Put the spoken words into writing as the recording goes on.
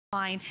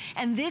line,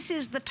 and this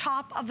is the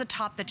top of the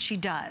top that she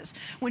does.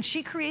 When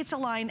she creates a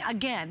line,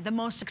 again, the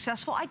most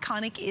successful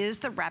iconic is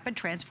the Rapid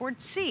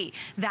Transport C.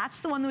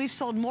 That's the one that we've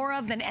sold more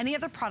of than any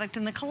other product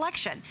in the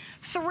collection.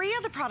 3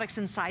 of the products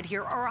inside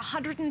here are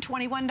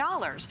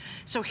 $121.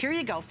 So here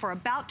you go. For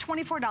about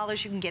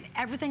 $24, you can get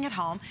everything at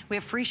home. We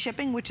have free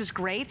shipping, which is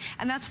great,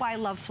 and that's why I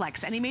love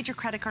Flex. Any major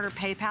credit card or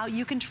PayPal,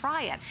 you can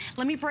try it.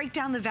 Let me break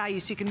down the value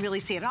so you can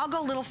really see it. I'll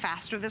go a little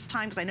faster this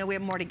time because I know we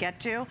have more to get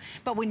to,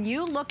 but when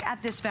you look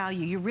at this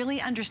value, you really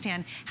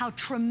understand how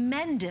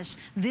tremendous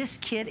this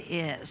kit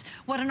is.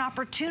 What an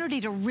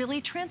opportunity to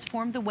really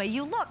transform the way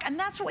you look. And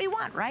that's what we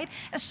want, right?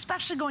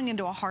 Especially going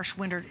into a harsh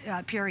winter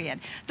period.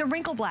 The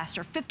Wrinkle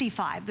Blaster,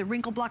 $55. The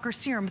Wrinkle Blocker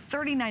Serum,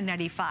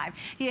 $39.95.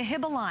 The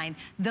Hibbeline,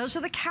 those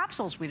are the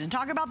capsules. We didn't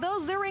talk about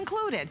those, they're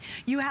included.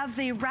 You have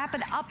the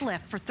Rapid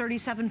Uplift for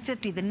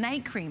 $37.50. The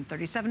Night Cream,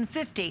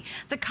 $37.50.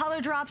 The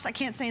Color Drops, I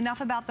can't say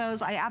enough about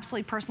those. I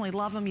absolutely personally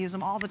love them, use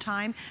them all the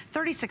time.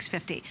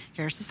 $36.50.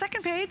 Here's the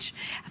second page.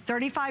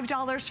 $35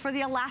 for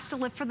the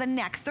Elastalift for the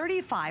neck,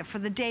 $35 for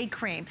the day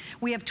cream.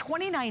 We have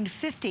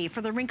 $29.50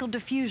 for the wrinkle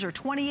diffuser,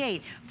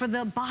 $28 for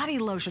the body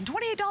lotion,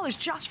 $28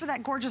 just for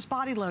that gorgeous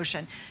body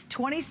lotion,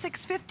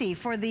 $26.50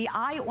 for the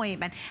eye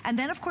ointment. And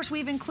then of course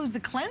we've included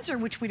the cleanser,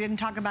 which we didn't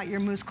talk about, your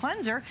mousse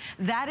cleanser.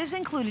 That is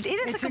included.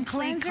 It is a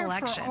complete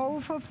collection. For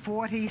over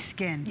 40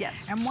 skin.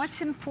 Yes. And what's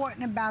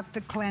important about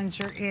the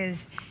cleanser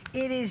is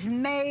it is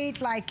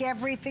made like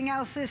everything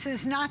else. This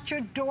is not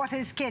your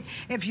daughter's kit.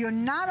 If you're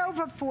not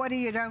over 40,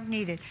 you don't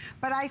need it.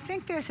 But I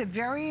think there's a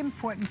very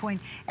important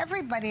point.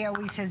 Everybody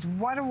always says,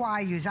 what do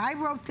I use? I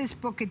wrote this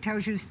book. It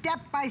tells you step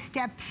by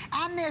step,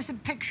 and there's a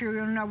picture.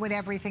 You'll know what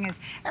everything is.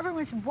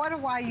 Everyone says, what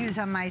do I use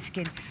on my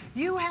skin?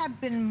 You have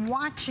been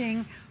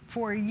watching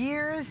for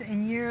years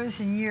and years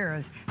and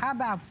years. How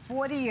about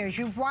 40 years?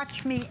 You've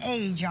watched me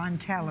age on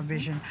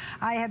television.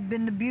 I have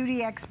been the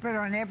beauty expert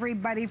on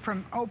everybody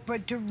from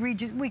Oprah to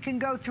Regis. We can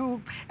go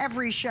through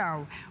every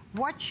show.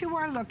 What you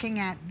are looking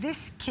at,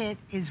 this kit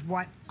is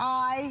what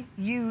I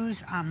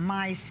use on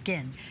my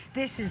skin.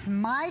 This is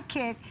my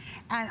kit,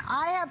 and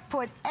I have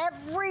put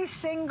every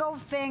single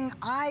thing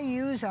I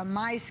use on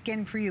my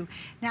skin for you.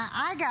 Now,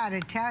 I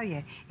gotta tell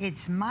you,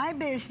 it's my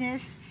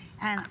business,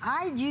 and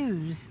I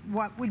use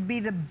what would be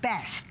the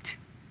best.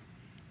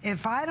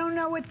 If I don't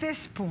know at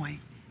this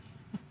point,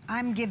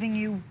 I'm giving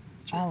you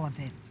all of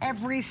it,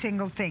 every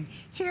single thing.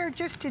 Here,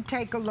 just to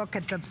take a look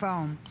at the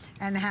foam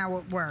and how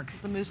it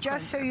works. The mousse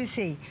just so you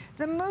see.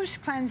 The mousse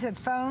cleanser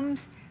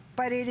foams,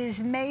 but it is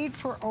made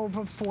for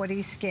over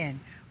 40 skin,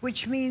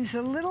 which means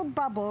the little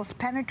bubbles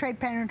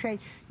penetrate.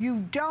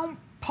 You don't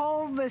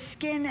pull the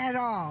skin at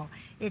all.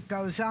 It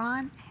goes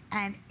on,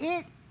 and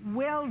it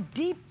will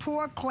deep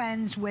pore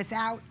cleanse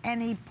without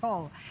any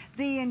pull.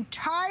 The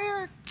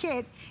entire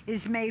kit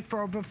is made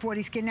for over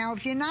 40 skin. Now,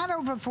 if you're not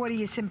over 40,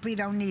 you simply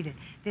don't need it.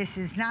 This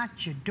is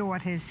not your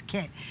daughter's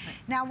kit.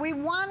 Now, we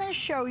want to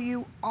show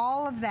you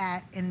all of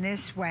that in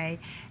this way.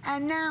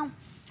 And now,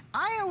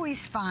 I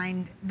always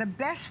find the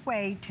best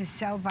way to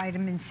sell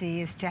vitamin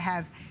C is to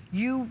have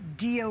you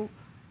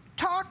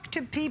talk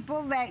to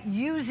people that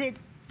use it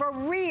for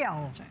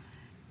real. That's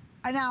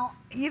right. Now,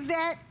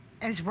 Yvette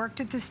has worked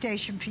at the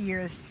station for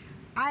years.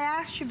 I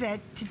asked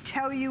Yvette to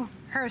tell you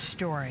her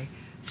story.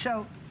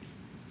 So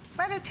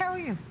let her tell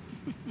you.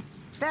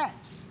 Yvette.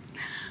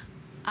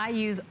 I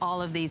use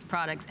all of these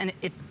products, and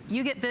if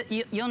you get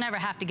you'll never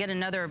have to get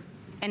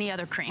any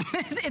other cream.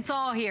 It's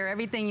all here,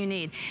 everything you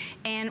need.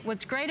 And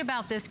what's great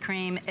about this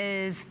cream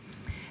is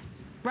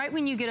right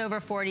when you get over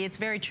 40, it's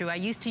very true. I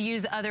used to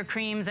use other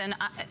creams, and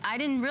I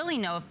didn't really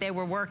know if they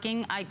were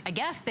working. I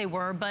guess they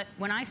were, but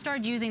when I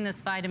started using this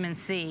vitamin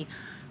C,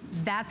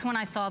 that's when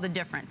I saw the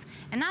difference.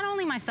 And not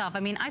only myself,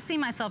 I mean, I see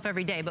myself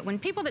every day, but when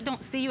people that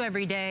don't see you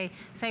every day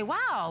say,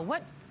 wow,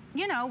 what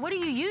are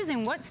you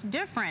using? What's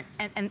different?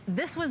 And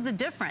this was the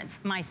difference.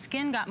 My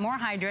skin got more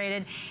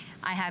hydrated.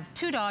 I have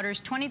 2 daughters,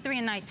 23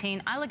 and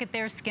 19. I look at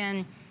their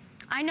skin.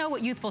 I know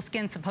what youthful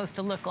skin's supposed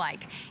to look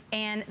like.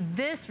 And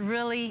this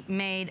really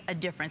made a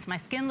difference. My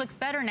skin looks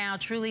better now,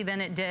 truly, than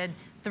it did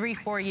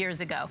 3-4 years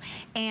ago.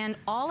 And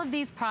all of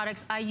these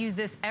products, I use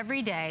this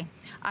every day.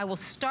 I will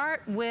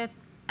start with,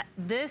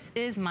 this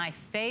is my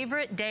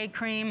favorite day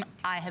cream.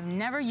 I have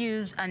never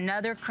used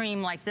another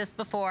cream like this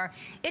before.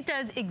 It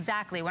does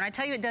exactly, when I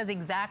tell you it does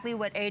exactly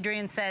what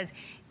Adrienne says,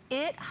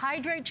 it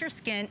hydrates your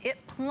skin, it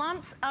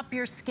plumps up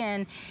your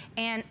skin,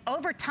 and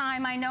over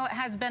time, I know it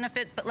has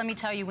benefits, but let me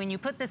tell you, when you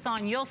put this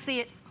on, you'll see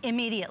it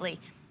immediately.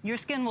 Your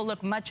skin will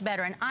look much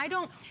better. And I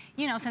don't,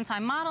 since I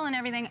model and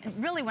everything,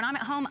 really when I'm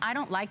at home, I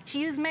don't like to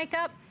use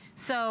makeup.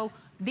 So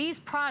these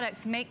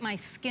products make my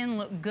skin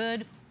look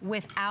good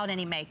without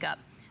any makeup.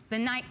 The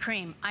night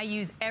cream, I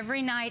use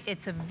every night.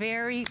 It's a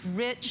very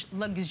rich,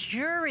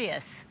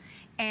 luxurious,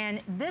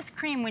 and this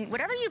cream,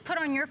 whatever you put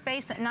on your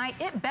face at night,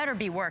 it better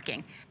be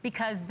working,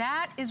 because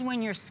that is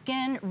when your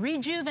skin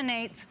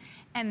rejuvenates,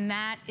 and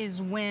that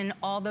is when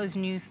all those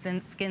new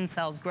skin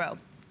cells grow.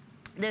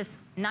 This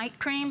night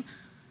cream,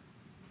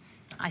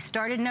 I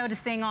started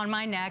noticing on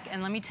my neck,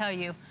 and let me tell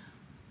you,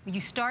 you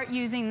start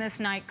using this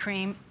night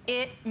cream,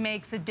 it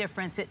makes a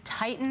difference. It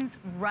tightens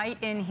right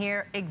in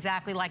here,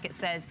 exactly like it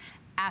says.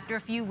 After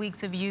a few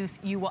weeks of use,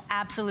 you will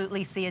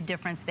absolutely see a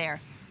difference there.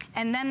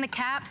 And then the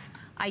caps,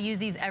 I use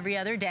these every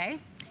other day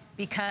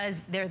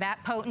because they're that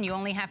potent. You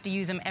only have to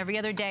use them every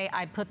other day.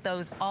 I put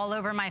those all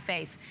over my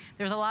face.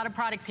 There's a lot of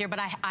products here, but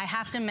I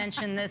have to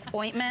mention this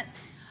ointment.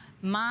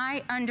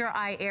 My under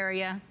eye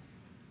area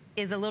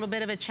is a little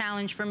bit of a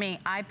challenge for me.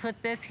 I put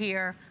this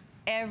here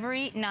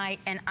every night,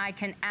 and I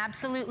can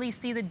absolutely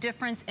see the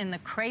difference in the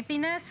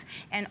crepiness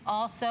and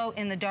also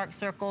in the dark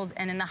circles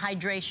and in the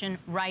hydration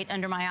right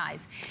under my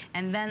eyes.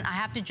 And then I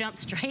have to jump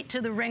straight to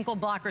the wrinkle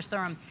blocker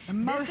serum. The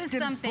most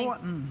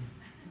important.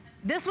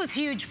 This was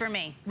huge for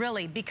me,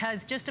 really,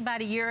 because just about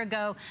a year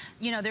ago,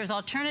 you know, there's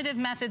alternative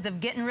methods of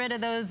getting rid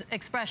of those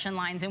expression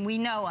lines, and we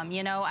know them.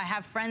 You know, I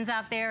have friends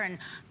out there, and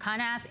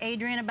kind of asked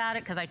Adrienne about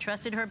it because I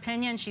trusted her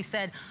opinion. She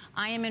said,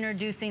 I am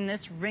introducing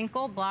this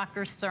wrinkle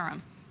blocker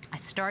serum. I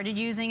started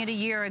using it a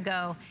year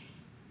ago,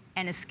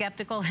 and as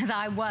skeptical as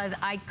I was,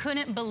 I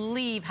couldn't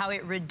believe how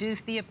it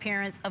reduced the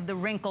appearance of the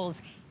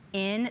wrinkles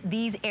in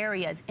these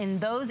areas, in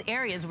those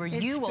areas where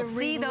you will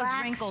see those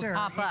wrinkles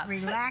pop up. It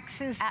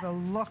relaxes the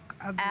look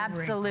of the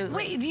Absolutely.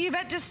 Wait,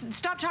 Yvette, just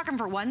stop talking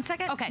for 1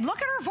 second. Okay.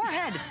 Look at her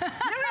forehead.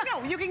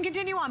 No, you can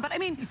continue on. But I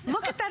mean,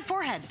 look at that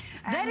forehead.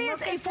 That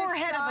is a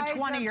forehead of a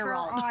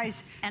 20-year-old.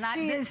 And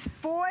she is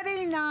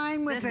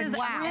 49 with a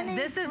 23-year-old.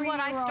 This is what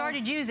I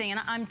started using,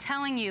 and I'm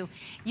telling you,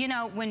 you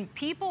know, when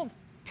people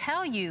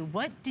tell you,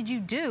 what did you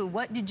do?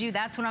 What did you,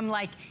 that's when I'm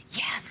like,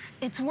 yes,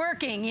 it's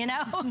working, you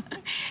know?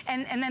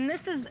 and then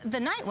this is the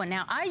night one.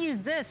 Now, I use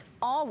this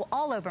all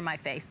over my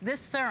face, this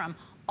serum,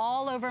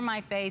 all over my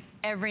face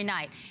every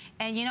night.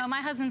 And you know,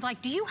 my husband's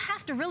like, do you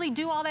have to really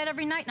do all that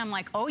every night? And I'm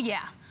like, oh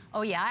yeah.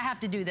 Oh yeah, I have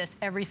to do this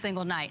every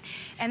single night.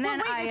 And then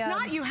wait, it's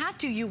not you have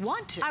to, you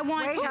want to. I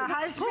want to. Her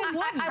husband, I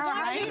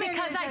want to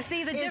because I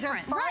see the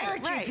difference.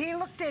 Right. He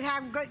looked at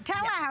how good,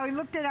 tell her how he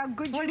looked at how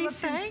good you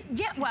looked.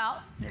 Yeah,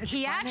 well,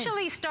 he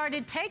actually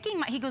started taking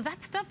my, he goes,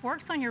 that stuff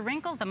works on your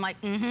wrinkles? I'm like,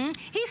 mm-hmm.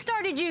 He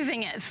started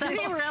using it. So this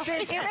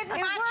big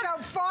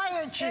macho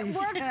fire chief. It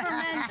works for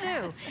men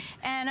too.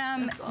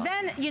 And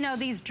then, you know,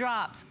 these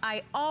drops,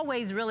 I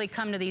always really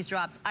come to these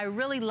drops. I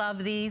really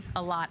love these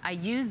a lot. I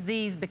use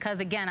these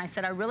because, again, I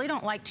said I really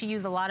don't like to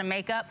use a lot of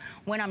makeup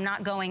when I'm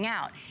not going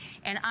out.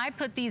 And I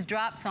put these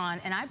drops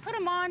on, and I put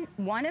them on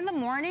one in the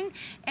morning,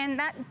 and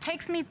that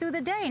takes me through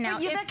the day. Now,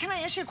 Yvette, can I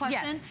ask you a question?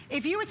 Yes.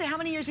 If you would say, how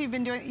many years have you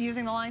been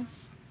using the line?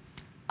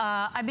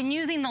 I've been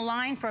using the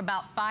line for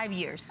about 5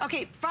 years.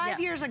 Okay, 5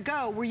 years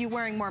ago, were you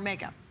wearing more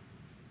makeup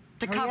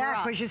to cover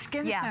up? because your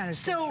skin's not as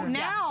So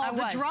now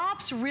the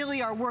drops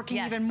really are working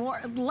even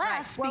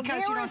less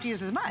because you don't have to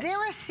use as much.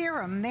 They're a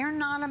serum. They're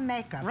not a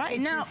makeup. Right.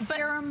 It's a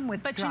serum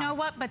with But drop. you know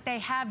what? But they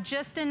have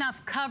just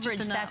enough coverage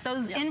that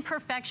those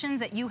imperfections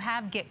that you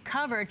have get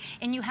covered,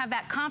 and you have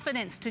that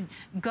confidence to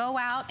go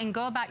out and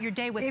go about your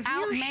day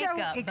without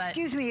makeup.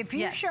 Excuse me, if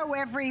you show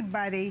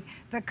everybody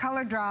the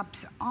color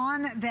drops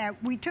on that,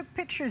 we took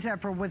pictures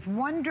of her with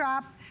one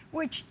drop,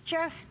 which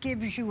just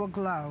gives you a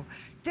glow.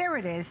 There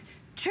it is.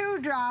 2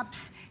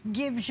 drops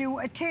gives you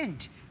a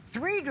tint.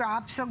 3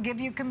 drops will give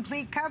you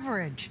complete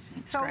coverage.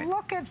 So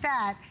look at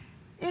that.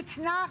 It's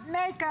not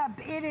makeup,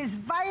 it is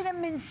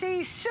vitamin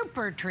C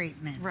super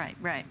treatment.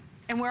 Right.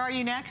 And where are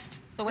you next?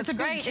 So what's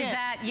great is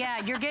that,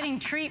 you're getting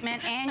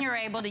treatment and you're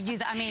able to use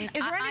it. I mean,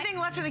 is there anything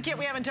left in the kit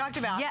we haven't talked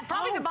about? Yeah.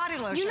 Probably the body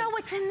lotion. You know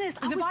what's in this?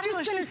 I was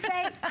just going to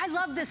say, I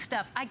love this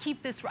stuff. I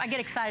keep this, I get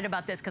excited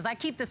about this because I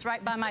keep this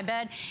right by my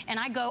bed, and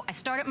I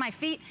start at my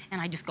feet,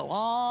 and I just go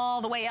all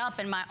the way up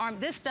in my arm.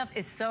 This stuff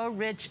is so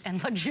rich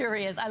and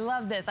luxurious. I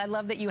love this. I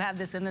love that you have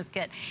this in this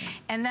kit.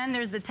 And then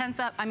there's the Tense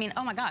Up. I mean,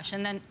 oh my gosh.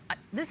 And then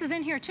this is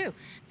in here too.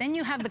 Then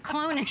you have the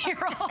clone in here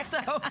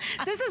also.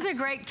 This is a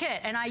great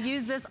kit, and I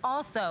use this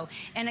also.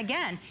 And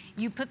again,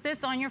 you put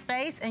this on your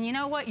face, and you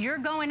know what? You're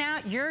going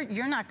out,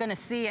 you're not going to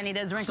see any of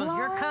those wrinkles.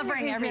 You're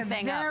covering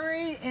everything up. It's a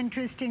very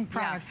interesting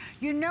product.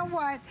 You know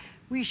what?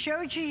 We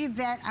showed you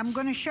Yvette. I'm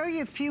going to show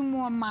you a few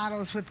more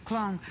models with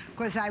clone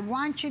because I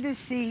want you to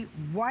see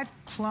what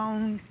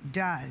clone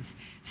does.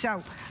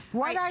 So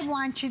what I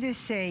want you to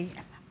see.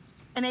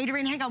 And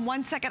Adrienne, hang on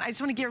 1 second. I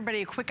just want to give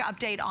everybody a quick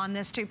update on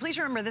this too. Please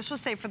remember, this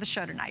was saved for the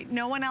show tonight.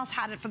 No one else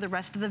had it for the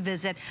rest of the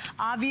visit.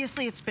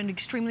 Obviously, it's been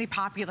extremely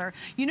popular.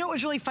 You know what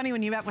was really funny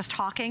when Yvette was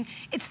talking?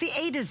 It's the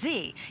A to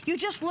Z. You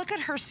just look at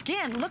her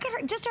skin. Look at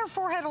her, just her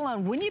forehead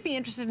alone. Wouldn't you be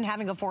interested in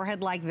having a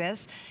forehead like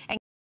this? And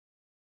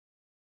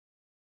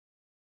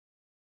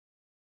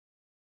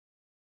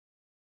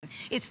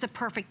it's the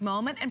perfect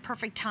moment and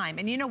perfect time.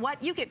 And you know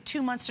what? You get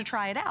 2 months to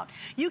try it out.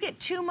 You get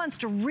 2 months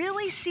to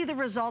really see the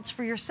results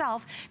for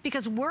yourself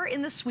because we're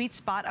in the sweet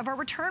spot of our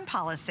return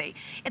policy.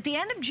 At the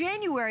end of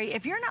January,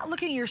 if you're not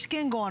looking at your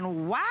skin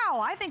going, wow,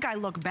 I think I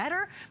look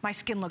better, my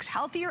skin looks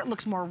healthier, it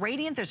looks more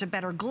radiant, there's a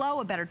better glow,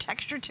 a better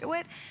texture to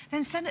it,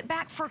 then send it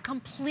back for a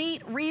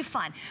complete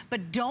refund.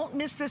 But don't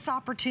miss this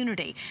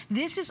opportunity.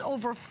 This is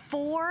over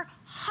 400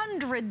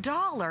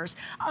 $100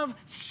 of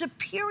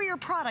superior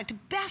product,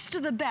 best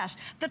of the best.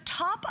 The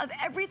top of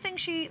everything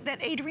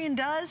that Adrienne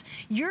does,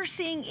 you're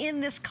seeing in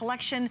this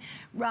collection.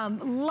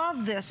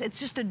 Love this. It's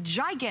just a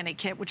gigantic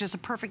kit, which is a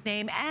perfect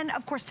name. And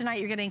of course, tonight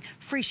you're getting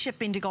free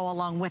shipping to go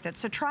along with it.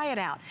 So try it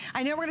out.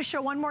 I know we're gonna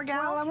show one more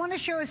gal. Well, I wanna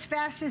show as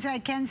fast as I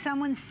can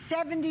someone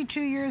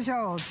 72 years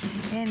old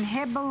in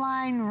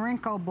Inhibiline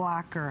Wrinkle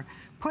Blocker.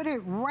 Put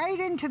it right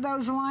into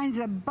those lines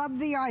above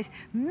the eyes.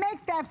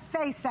 Make that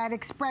face, that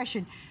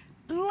expression.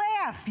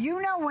 Laugh.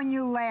 You know when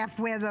you laugh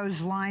where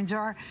those lines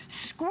are.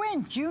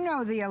 Squint. You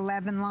know the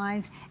 11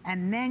 lines.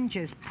 And then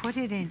just put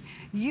it in.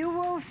 You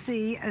will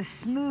see a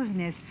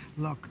smoothness.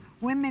 Look,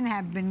 women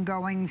have been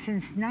going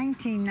since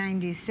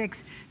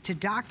 1996 to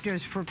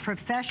doctors for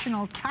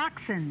professional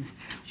toxins.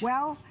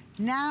 Well,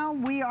 now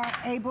we are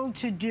able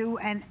to do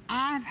an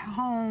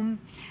at-home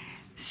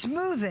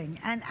smoothing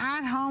and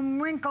at-home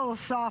wrinkle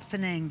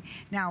softening.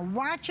 Now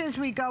watch as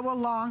we go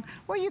along.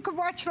 Well, you could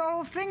watch the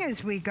whole thing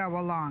as we go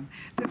along.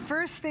 The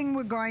first thing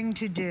we're going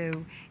to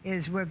do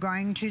is we're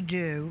going to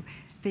do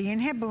the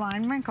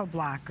Inhibiline Wrinkle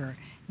Blocker.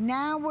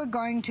 Now we're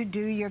going to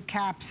do your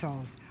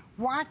capsules.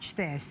 Watch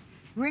this.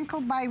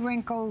 Wrinkle by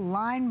wrinkle,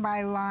 line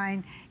by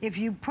line. If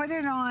you put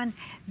it on,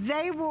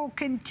 they will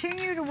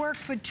continue to work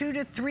for 2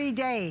 to 3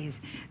 days.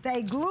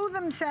 They glue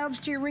themselves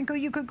to your wrinkle.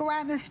 You could go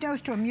out in a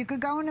snowstorm. You could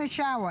go in a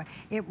shower.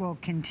 It will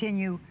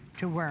continue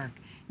to work.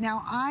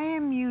 Now, I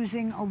am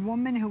using a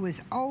woman who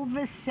is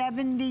over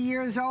 70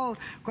 years old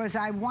because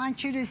I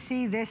want you to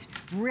see this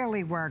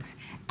really works.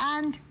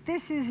 And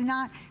this is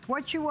not,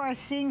 what you are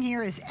seeing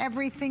here is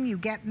everything you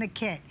get in the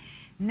kit.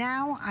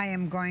 Now I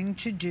am going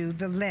to do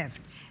the lift.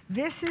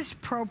 This is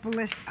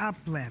Propolis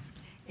Uplift.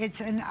 It's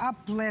an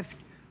uplift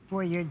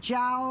for your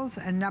jowls,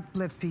 an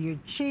uplift for your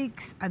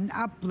cheeks, an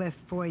uplift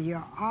for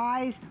your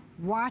eyes.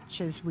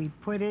 Watch as we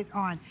put it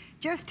on.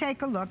 Just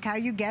take a look how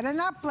you get an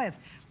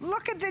uplift.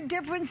 Look at the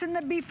difference in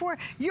the before.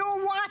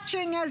 You're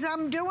watching as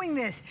I'm doing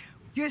this.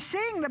 You're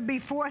seeing the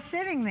before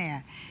sitting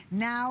there.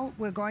 Now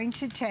we're going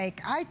to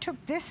take, I took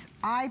this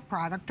eye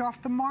product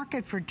off the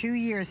market for 2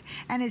 years,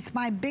 and it's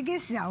my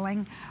biggest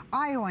selling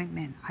eye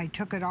ointment. I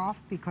took it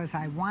off because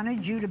I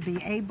wanted you to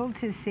be able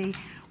to see.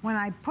 When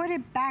I put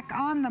it back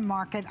on the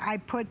market, I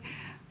put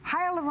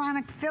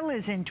hyaluronic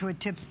fillers into it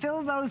to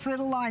fill those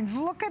little lines.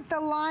 Look at the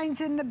lines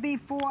in the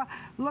before,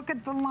 look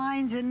at the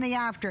lines in the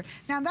after.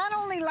 Now that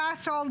only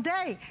lasts all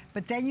day,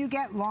 but then you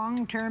get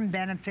long-term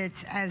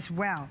benefits as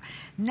well.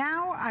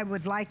 Now I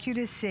would like you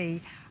to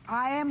see,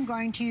 I am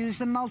going to use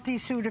the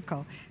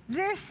Multiceutical.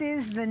 This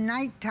is the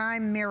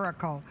Nighttime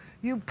Miracle.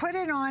 You put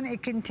it on,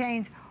 it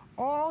contains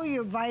all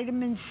your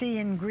vitamin C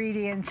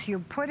ingredients. You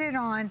put it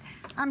on,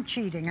 I'm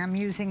cheating, I'm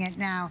using it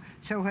now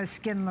so her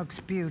skin looks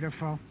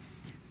beautiful.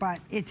 But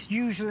it's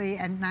usually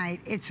at night.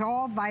 It's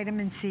all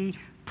vitamin C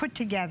put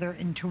together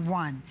into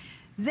one.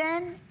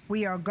 Then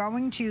we are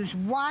going to use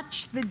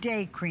Watch the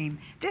Day Cream.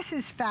 This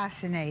is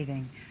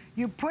fascinating.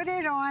 You put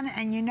it on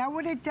and you know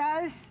what it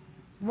does?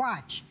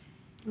 Watch.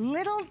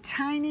 Little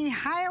tiny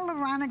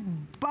hyaluronic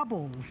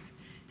bubbles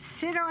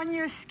sit on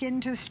your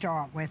skin to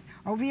start with,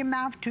 over your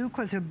mouth too,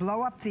 because it'll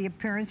blow up the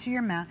appearance of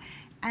your mouth,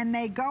 and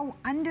they go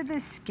under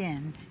the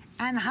skin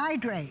and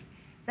hydrate.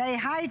 They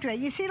hydrate.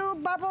 You see little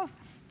bubbles?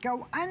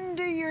 Go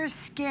under your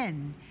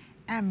skin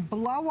and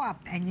blow up,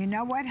 and you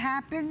know what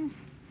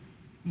happens?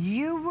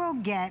 You will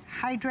get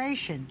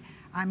hydration.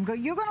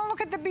 You're gonna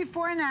look at the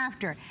before and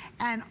after,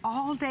 and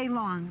all day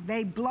long,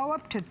 they blow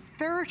up to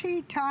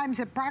 30 times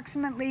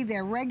approximately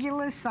their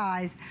regular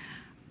size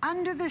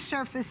under the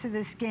surface of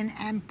the skin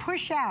and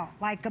push out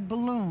like a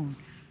balloon.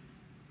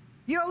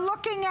 You're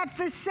looking at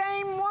the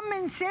same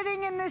woman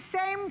sitting in the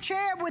same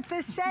chair with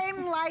the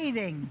same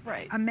lighting.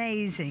 Right.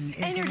 Amazing,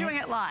 isn't it? And you're doing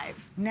it live.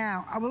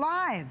 Now,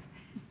 live.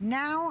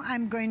 Now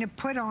I'm going to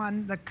put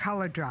on the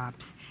color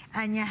drops.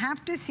 And you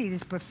have to see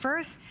this, but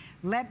first,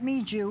 let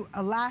me do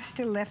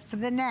Elastilift for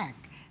the neck.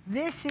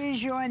 This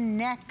is your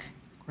neck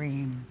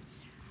cream.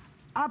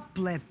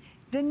 Uplift.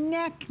 The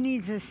neck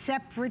needs a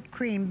separate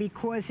cream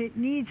because it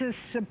needs a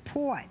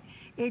support.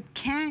 It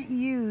can't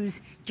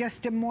use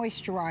just a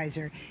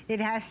moisturizer. It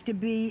has to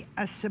be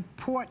a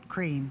support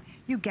cream.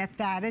 You get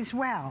that as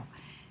well.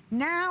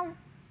 Now,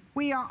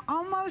 we are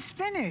almost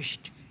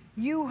finished.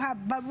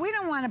 But we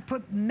don't want to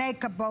put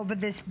makeup over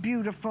this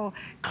beautiful,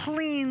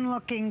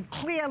 clean-looking,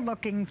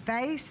 clear-looking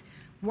face.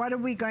 What are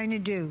we going to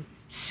do?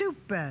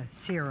 Super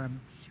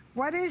Serum.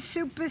 What is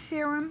Super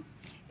Serum?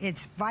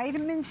 It's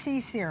vitamin C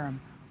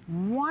serum.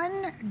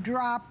 1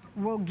 drop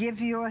will give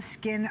your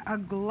skin a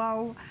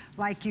glow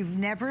like you've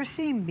never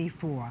seen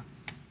before.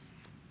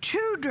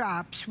 2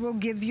 drops will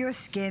give your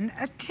skin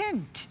a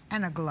tint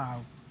and a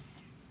glow.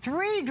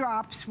 3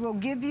 drops will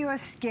give your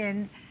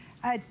skin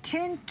a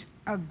tint,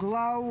 a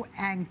glow,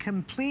 and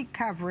complete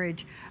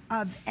coverage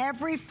of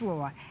every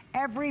flaw,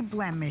 every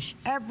blemish,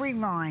 every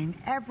line,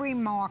 every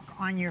mark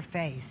on your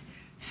face.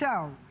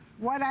 So,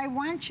 what I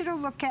want you to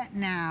look at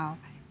now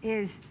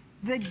is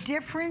the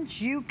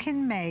difference you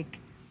can make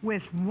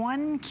with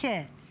one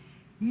kit.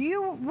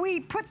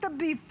 We put the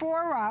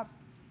before up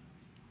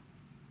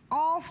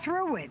all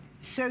through it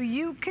so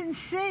you can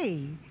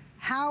see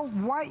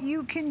what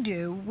you can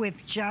do with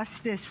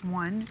just this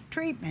one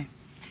treatment.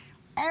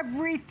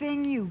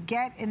 Everything you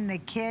get in the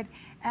kit,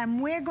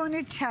 and we're going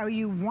to tell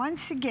you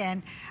once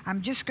again,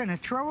 I'm just going to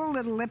throw a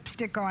little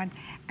lipstick on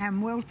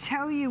and we'll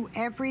tell you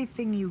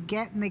everything you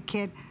get in the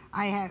kit.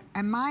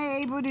 Am I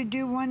able to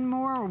do one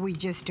more, or we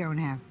just don't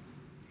have?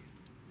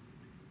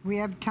 We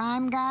have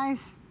time,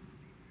 guys?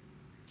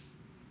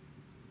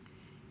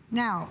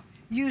 Now,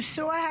 you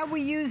saw how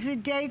we use the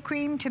day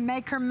cream to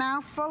make her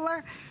mouth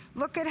fuller?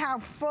 Look at how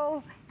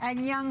full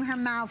and young her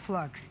mouth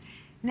looks.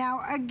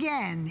 Now,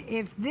 again,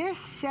 if this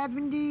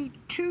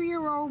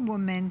 72-year-old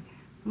woman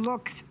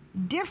looks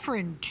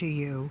different to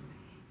you,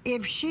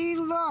 if she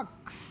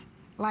looks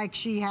like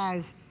she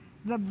has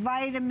the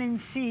vitamin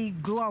C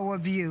glow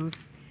of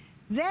youth,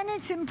 then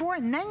it's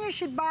important. Then you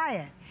should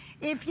buy it.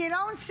 If you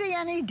don't see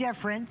any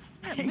difference,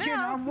 you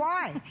know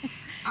why.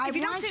 If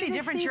you don't see any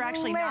difference, you're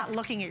actually not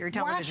looking at your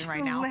television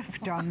right now. Watch the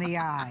lift on the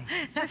eye.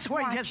 That's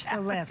what watch the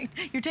lift.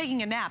 You're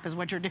taking a nap is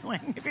what you're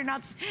doing. If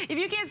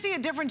you can't see a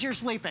difference, you're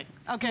sleeping.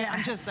 Okay, yeah.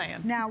 I'm just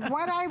saying. Now,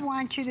 what I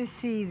want you to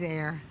see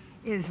there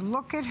is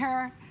look at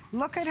her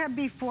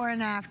before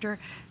and after,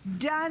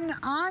 done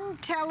on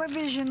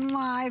television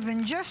live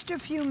in just a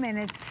few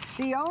minutes.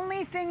 The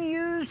only thing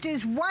used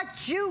is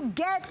what you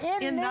get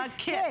in this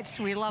kit.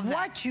 We love that.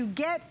 What you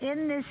get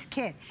in this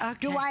kit. Okay.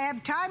 Do I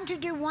have time to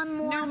do one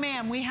more? No,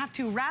 ma'am. We have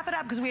to wrap it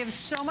up because we have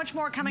so much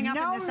more coming up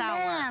in this hour.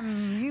 No,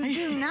 ma'am. You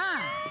do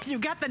not. You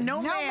got the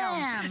no,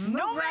 ma'am.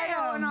 No, right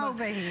on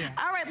over here.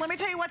 All right, let me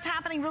tell you what's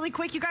happening really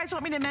quick. You guys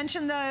want me to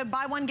mention the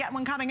buy one, get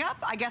one coming up?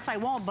 I guess I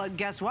won't, but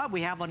guess what?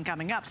 We have one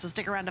coming up, so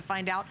stick around to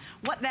find out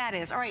what that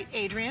is. All right,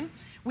 Adrienne,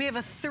 we have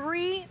a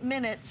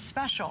 3-minute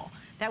special.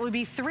 That would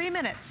be 3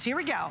 minutes. Here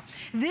we go.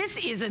 This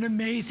is an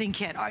amazing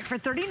kit. All right, for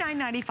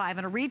 $39.95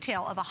 and a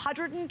retail of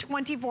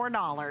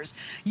 $124,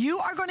 you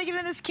are going to get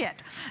in this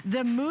kit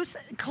the mousse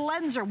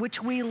cleanser,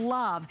 which we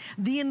love,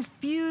 the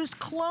infused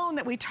cologne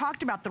that we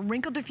talked about, the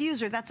wrinkle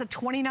diffuser. That's a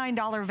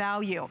 $29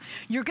 value.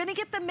 You're going to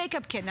get the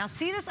makeup kit. Now,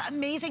 see this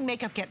amazing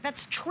makeup kit?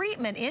 That's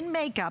treatment in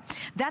makeup.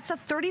 That's a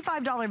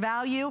 $35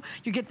 value.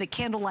 You get the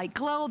candlelight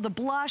glow, the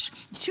blush,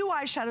 2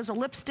 eyeshadows, a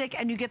lipstick,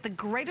 and you get the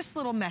greatest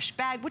little mesh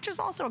bag, which is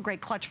also a great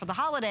clutch for the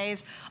holidays.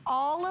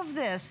 All of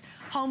this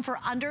home for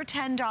under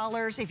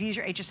 $10 if you use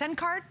your HSN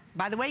card.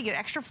 By the way, you get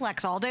extra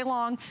flex all day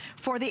long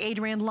for the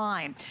Adrienne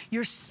line.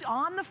 You're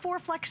on the 4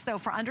 flex though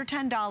for under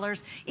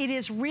 $10. It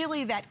is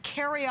really that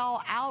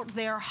carry-all out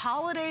there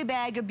holiday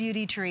bag of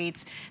beauty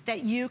treats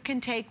that you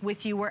can take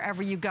with you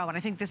wherever you go. And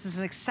I think this is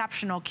an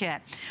exceptional kit.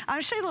 I'm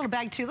gonna show you a little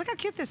bag too. Look how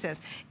cute this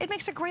is. It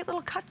makes a great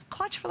little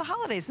clutch for the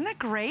holidays. Isn't that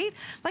great?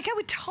 Like I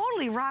would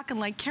totally rock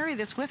and like carry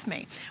this with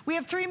me. We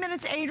have 3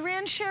 minutes.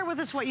 Adrienne, share with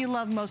us what you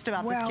love most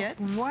about this kit.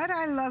 What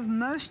I love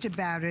most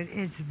about it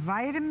is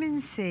vitamin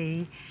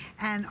C,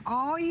 and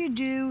all you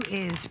do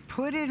is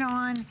put it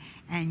on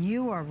and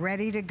you are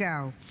ready to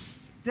go.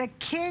 The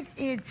kit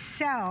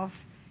itself,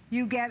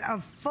 you get a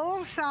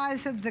full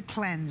size of the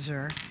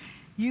cleanser,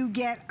 you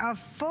get a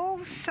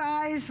full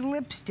size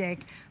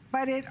lipstick,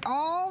 but it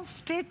all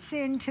fits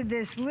into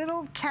this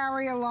little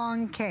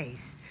carry-along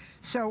case.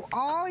 So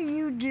all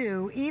you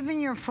do, even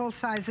your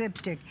full-size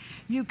lipstick,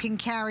 you can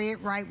carry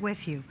it right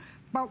with you.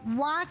 But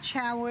watch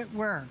how it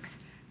works.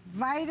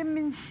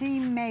 Vitamin C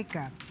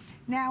makeup.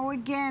 Now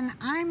again,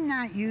 I'm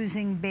not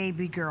using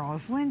baby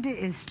girls. Linda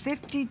is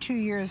 52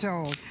 years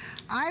old.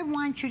 I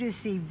want you to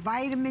see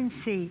vitamin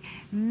C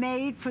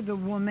made for the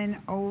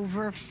woman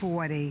over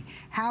 40.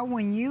 How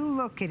when you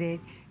look at it,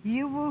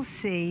 you will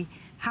see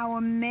how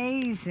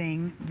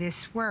amazing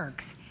this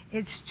works.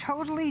 It's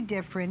totally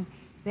different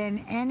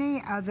than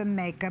any other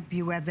makeup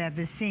you have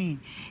ever seen.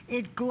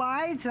 It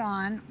glides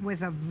on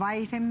with a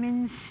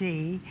vitamin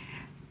C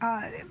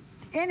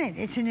in it.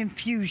 It's an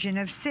infusion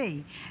of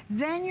C.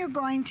 Then you're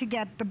going to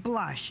get the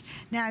blush.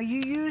 Now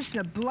you use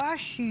the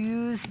blush, you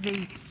use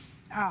the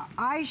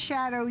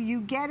eyeshadow,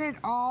 you get it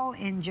all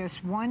in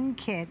just one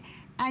kit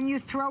and you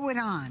throw it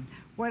on.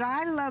 What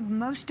I love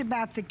most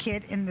about the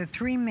kit in the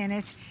 3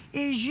 minutes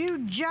is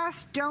you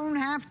just don't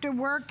have to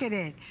work at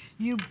it.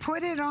 You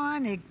put it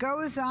on, it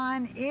goes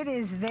on, it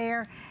is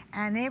there,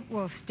 and it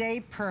will stay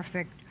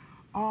perfect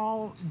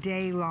all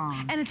day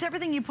long. And it's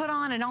everything you put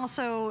on and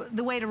also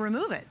the way to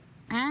remove it.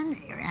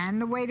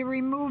 And the way to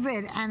remove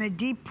it, and a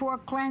deep pore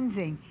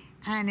cleansing.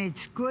 And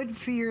it's good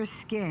for your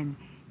skin.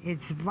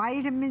 It's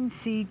vitamin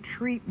C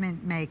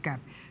treatment makeup.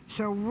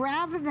 So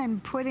rather than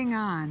putting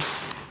on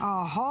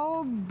a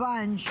whole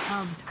bunch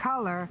of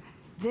color,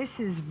 this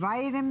is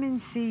vitamin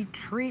C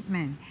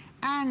treatment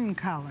and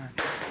color.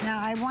 Now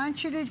I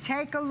want you to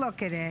take a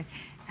look at it,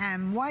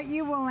 and what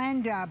you will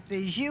end up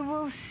is you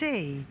will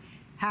see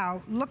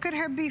how, look at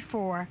her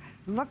before,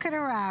 look at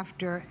her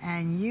after,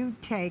 and you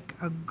take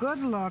a good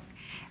look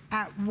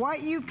at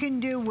what you can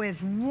do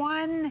with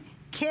one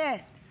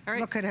kit. Right.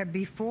 Look at her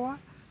before,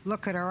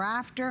 Look at her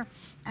after,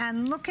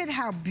 and look at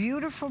how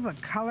beautiful the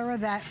color of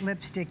that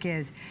lipstick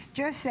is.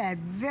 Just that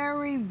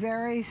very,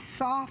 very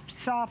soft,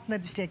 soft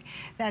lipstick.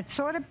 That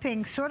sort of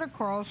pink, sort of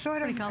coral,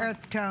 sort of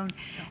earth tone.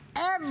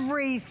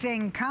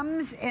 Everything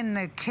comes in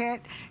the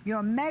kit.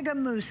 Your Mega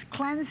Mousse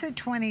Cleanser,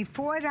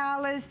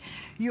 $24.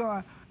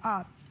 Your,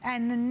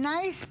 and the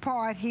nice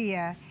part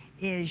here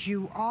is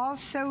you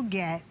also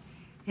get,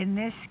 in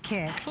this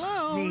kit,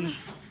 the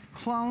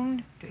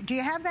clone. Do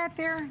you have that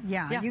there?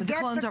 Yeah, you get the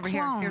clone's over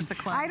here. Here's the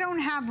clone. I don't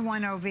have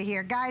one over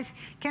here. Guys,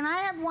 can I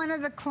have one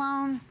of the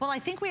clone? Well, I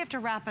think we have to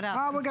wrap it up.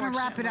 Oh, we're going to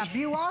wrap it up.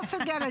 You also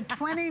get a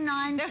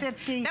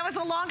 $29.50. That was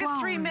the longest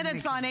 3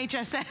 minutes on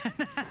HSN.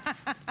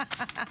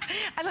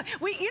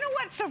 You know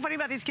what's so funny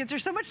about these kids?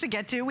 There's so much to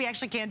get to. We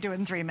actually can't do it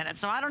in 3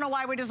 minutes, so I don't know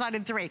why we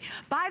decided 3.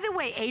 By the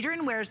way,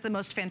 Adrienne wears the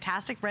most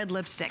fantastic red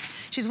lipstick.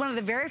 She's one of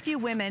the very few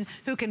women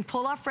who can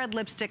pull off red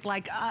lipstick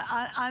like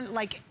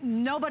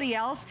nobody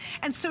else,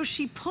 and so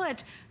she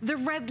put the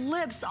red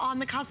lips on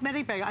the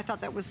cosmetic bag. I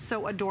thought that was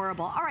so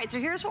adorable. All right, so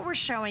here's what we're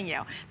showing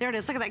you. There it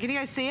is. Look at that. Can you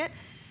guys see it?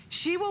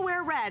 She will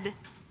wear red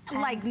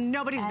like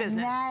nobody's business.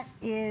 And that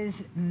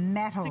is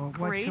metal.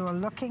 What you're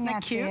looking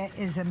at there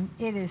is it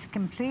is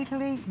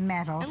completely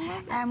metal.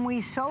 And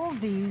we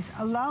sold these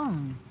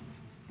alone.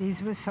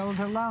 These were sold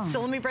alone. So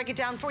let me break it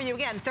down for you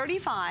again.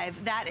 $35,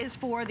 that is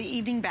for the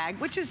evening bag,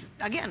 which is,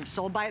 again,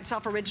 sold by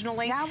itself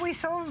originally. Yeah, we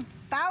sold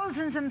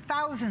thousands and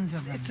thousands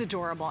of them. It's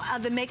adorable.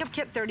 The makeup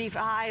kit,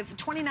 $35,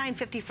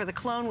 $29.50 for the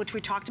clone, which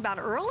we talked about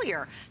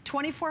earlier.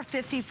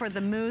 $24.50 for the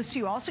mousse.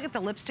 You also get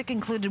the lipstick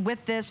included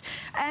with this.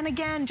 And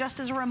again, just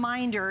as a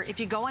reminder, if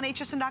you go on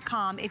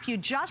hsn.com, if you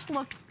just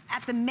looked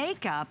at the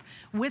makeup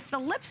with the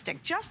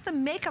lipstick, just the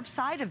makeup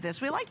side of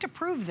this, we like to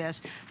prove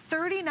this,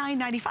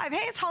 $39.95.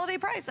 Hey, it's holiday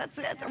price.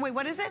 Wait,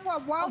 what is it? Well,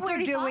 while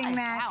we're doing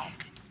that,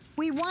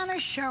 we want to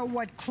show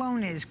what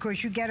clone is,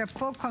 because you get a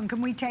full clone.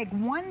 Can we take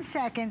 1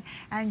 second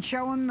and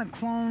show them the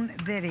clone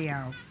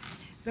video?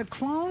 The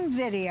clone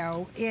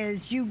video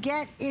is,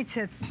 it's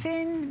a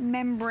thin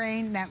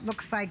membrane that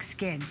looks like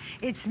skin.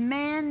 It's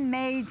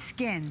man-made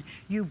skin.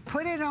 You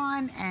put it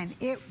on and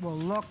it will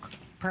look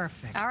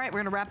perfect. All right, we're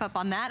gonna wrap up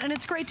on that. And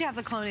it's great to have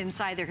the clone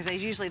inside there, because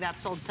usually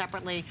that's sold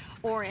separately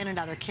or in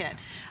another kit.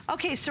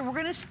 Okay, so we're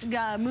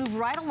gonna move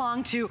right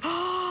along to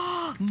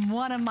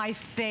one of my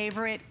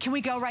favorite. Can we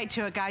go right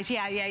to it, guys?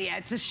 Yeah.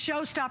 It's a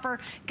showstopper.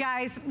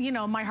 Guys, you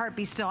know, my heart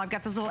beats still. I've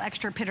got this little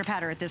extra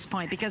pitter-patter at this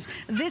point, because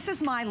this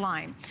is my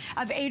line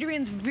of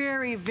Adrienne's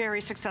very,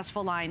 very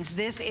successful lines.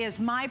 This is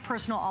my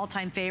personal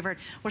all-time favorite.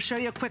 We'll show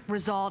you a quick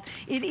result.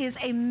 It is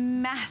a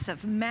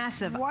massive,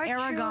 massive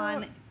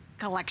Argan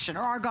collection,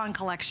 or Argan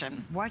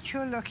collection. What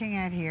you're looking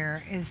at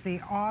here is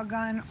the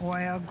Argan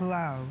Oil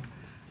Glow.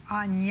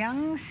 On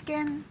young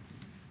skin,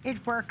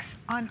 it works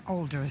on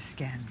older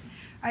skin.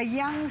 A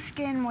young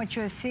skin, what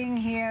you're seeing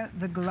here,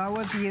 the glow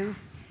of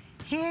youth.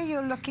 Here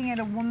you're looking at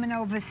a woman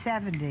over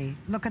 70.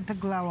 Look at the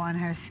glow on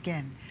her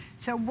skin.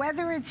 So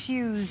whether it's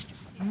used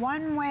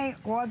one way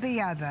or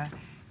the other,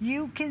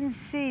 you can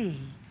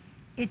see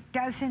it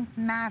doesn't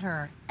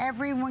matter.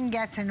 Everyone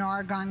gets an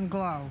Argan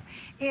glow.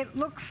 It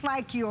looks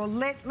like you're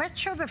lit. Let's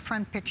show the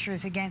front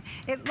pictures again.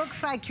 It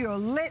looks like you're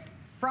lit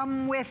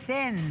from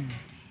within.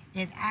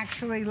 It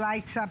actually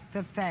lights up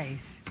the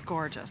face. It's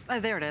gorgeous.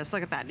 Oh, there it is.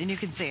 Look at that. And you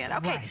can see it.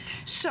 Okay. Right.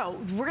 So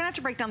we're going to have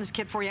to break down this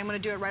kit for you. I'm going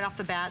to do it right off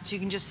the bat so you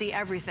can just see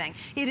everything.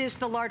 It is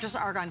the largest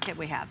Argan kit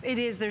we have. It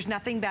is. There's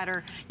nothing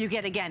better. You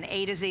get, again,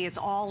 A to Z. It's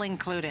all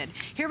included.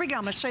 Here we go.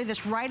 I'm going to show you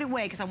this right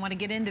away, because I want to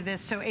get into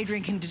this so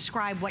Adrienne can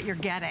describe what you're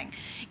getting.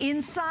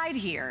 Inside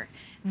here,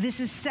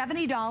 this is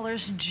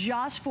 $70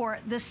 just for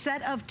the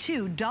set of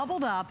 2,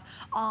 doubled up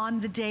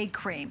on the day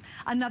cream.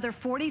 Another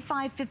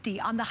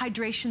 $45.50 on the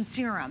hydration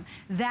serum.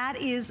 That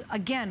is,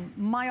 again,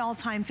 my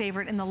all-time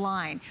favorite in the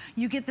line.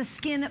 You get the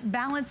skin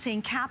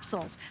balancing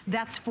capsules.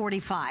 That's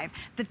 $45.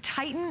 The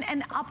Tighten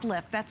and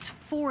Uplift, that's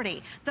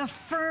 $40. The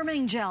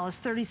firming gel is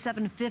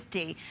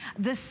 $37.50.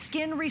 The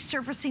skin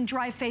resurfacing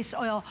dry face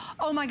oil,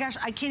 oh my gosh,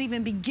 I can't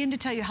even begin to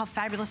tell you how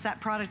fabulous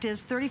that product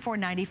is,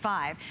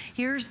 $34.95.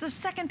 Here's the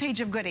second page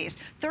of goodies.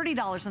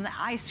 $30 on the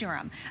eye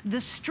serum.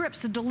 The strips,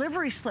 the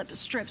delivery slip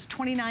strips,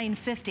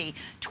 $29.50.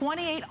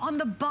 $28 on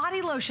the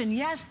body lotion.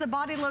 Yes, the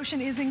body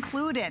lotion is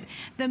included.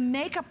 The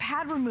makeup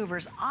pad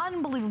removers,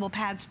 unbelievable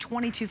pads,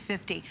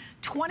 $22.50.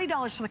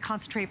 $20 for the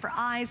concentrate for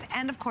eyes.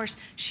 And of course,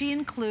 she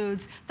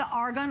includes the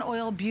Argan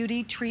Oil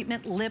Beauty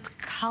Treatment Lip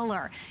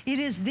Color. It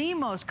is the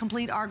most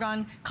complete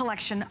Argan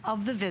collection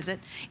of the visit.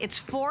 It's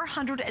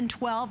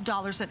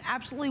 $412 and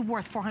absolutely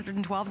worth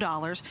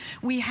 $412.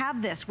 We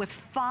have this with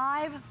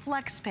 5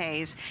 flex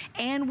pays,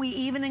 and we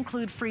even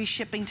include free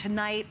shipping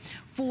tonight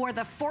for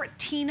the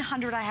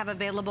 $1,400 I have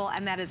available,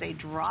 and that is a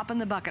drop in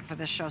the bucket for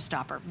this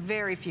showstopper.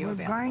 Very few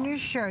available. We're going to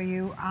show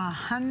you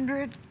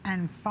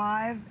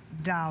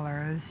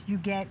 $105 you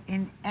get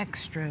in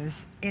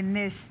extras in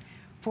this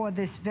for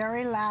this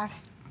very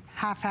last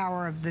half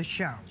hour of the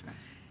show.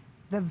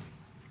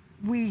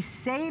 We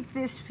saved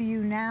this for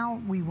you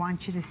now. We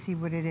want you to see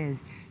what it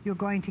is. You're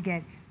going to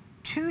get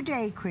 2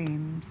 day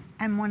creams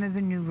and one of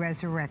the new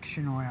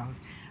resurrection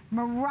oils.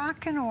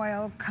 Moroccan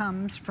oil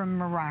comes from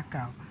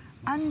Morocco.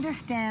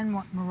 Understand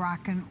what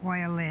Moroccan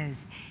oil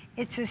is.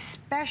 It's a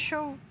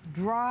special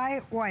dry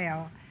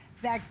oil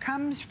that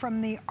comes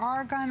from the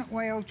argan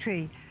oil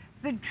tree.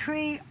 The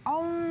tree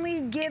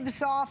only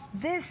gives off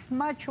this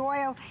much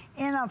oil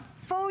in a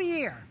full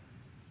year.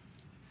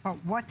 But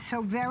what's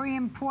so very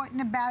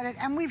important about it,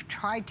 and we've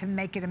tried to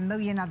make it a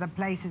million other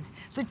places,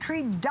 the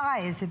tree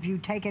dies if you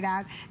take it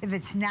out, if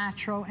it's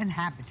natural in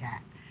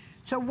habitat.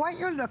 So what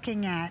you're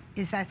looking at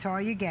is that's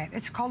all you get.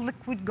 It's called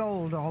liquid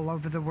gold all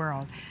over the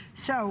world.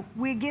 So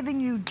we're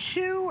giving you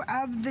 2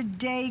 of the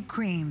day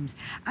creams.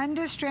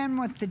 Understand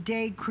what the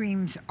day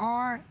creams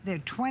are. They're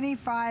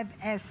 25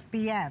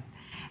 SPF.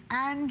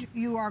 And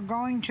you are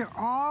going to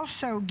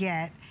also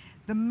get,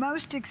 the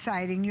most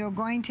exciting, you're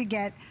going to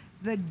get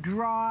the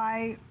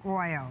dry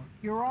oil.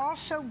 You're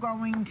also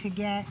going to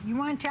get, you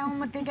want to tell them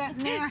what they get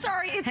in there?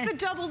 Sorry, it's the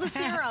double the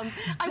serum.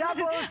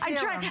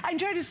 I'm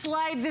trying to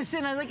slide this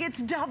in. I'm like,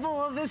 it's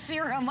double the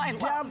serum. I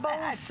love double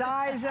that.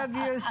 size of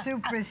your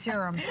super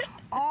serum.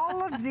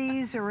 All of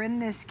these are in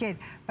this kit,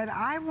 but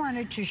I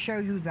wanted to show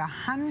you the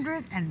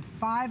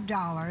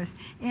 $105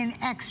 in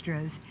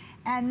extras.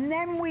 And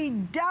then we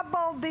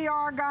doubled the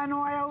argan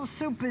oil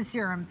super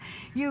serum.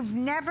 You've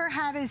never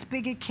had as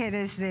big a kit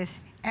as this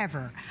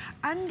ever.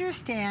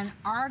 Understand,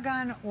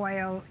 argan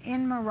oil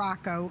in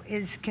Morocco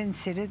is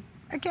considered,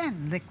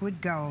 again,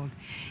 liquid gold.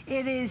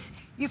 It is,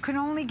 you can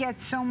only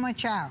get so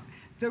much out.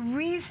 The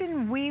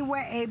reason we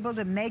were able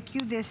to make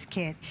you this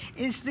kit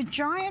is the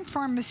giant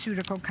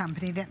pharmaceutical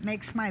company that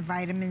makes my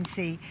vitamin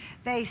C.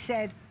 They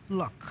said,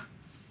 look,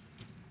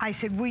 I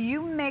said, will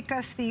you make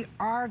us the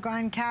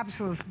argan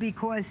capsules?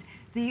 Because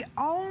the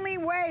only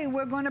way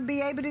we're going to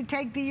be able to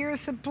take the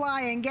year's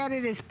supply and get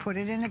it is put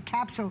it in a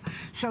capsule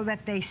so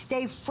that they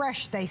stay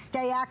fresh, they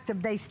stay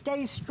active, they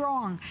stay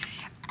strong.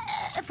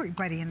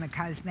 Everybody in the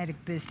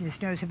cosmetic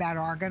business knows about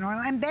argan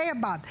oil and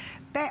baobab.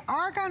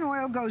 Argan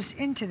oil goes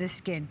into the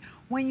skin.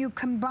 When you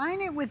combine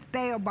it with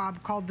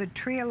baobab, called the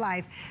tree of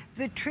life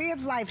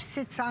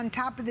sits on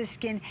top of the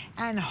skin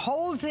and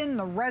holds in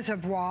the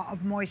reservoir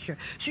of moisture.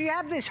 So you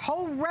have this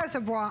whole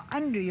reservoir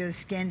under your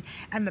skin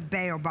and the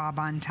baobab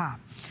on top.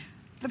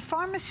 The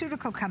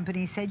pharmaceutical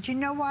company said, you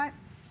know what?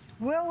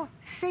 We'll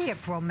see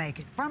if we'll make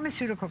it.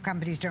 Pharmaceutical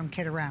companies don't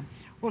kid around.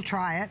 We'll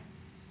try it.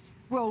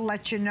 We'll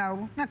let you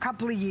know in a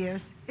couple of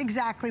years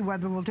exactly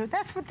whether we'll do it.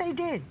 That's what they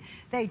did.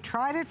 They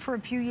tried it for a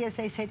few years.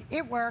 They said,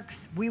 it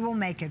works. We will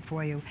make it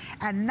for you.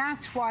 And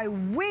that's why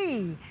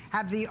we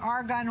have the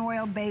argan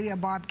oil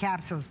baobab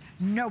capsules.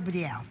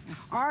 Nobody else.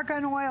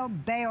 Argan oil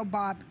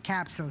baobab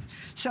capsules.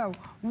 So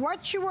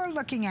what you are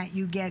looking at,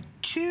 you get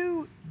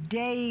 2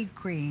 day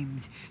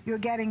creams. You're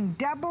getting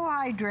double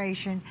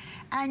hydration,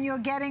 and you're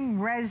getting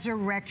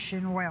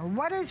resurrection oil.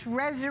 What is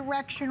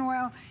resurrection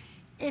oil?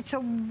 It's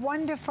a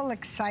wonderful,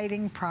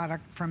 exciting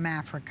product from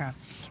Africa.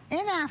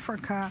 In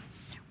Africa,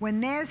 when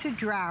there's a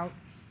drought,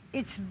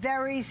 it's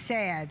very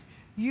sad.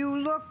 You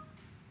look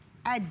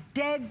at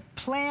dead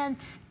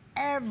plants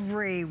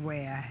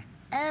everywhere,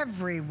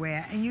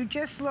 everywhere, and you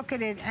just look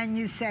at it and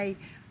you say,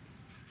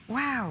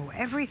 wow,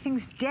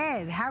 everything's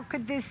dead. How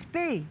could this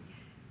be?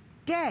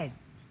 Dead.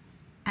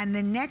 And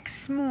the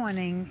next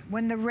morning,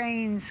 when the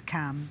rains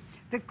come,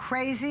 the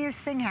craziest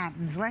thing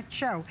happens. Let's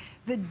show.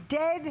 The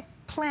dead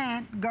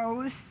plant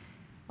goes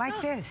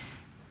like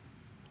this.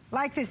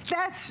 Like this.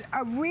 That's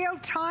a real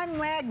time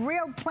lag,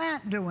 real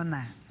plant doing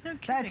that. Okay.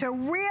 That's a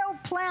real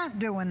plant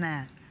doing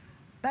that.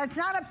 That's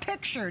not a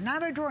picture,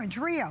 not a drawing, it's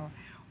real.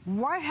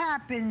 What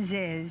happens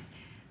is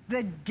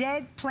the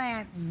dead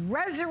plant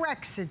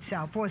resurrects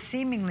itself, or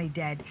seemingly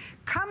dead,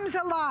 comes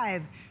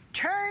alive,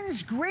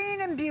 turns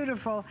green and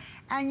beautiful,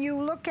 and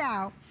you look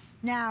out.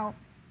 Now,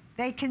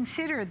 they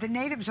consider, the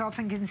natives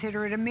often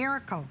consider it a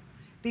miracle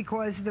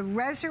because the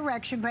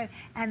resurrection,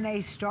 and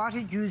they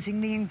started using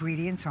the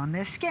ingredients on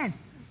their skin.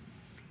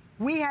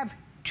 We have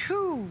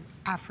 2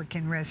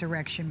 African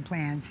resurrection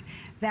plants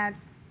that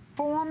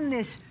form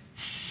this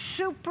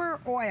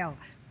super oil.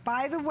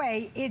 By the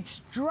way, it's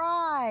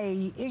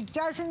dry. It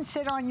doesn't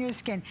sit on your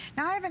skin.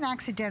 Now, I have an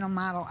accidental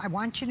model. I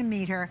want you to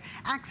meet her.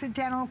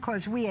 Accidental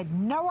because we had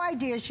no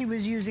idea she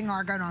was using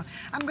argan oil.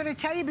 I'm going to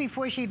tell you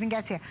before she even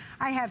gets here.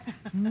 I have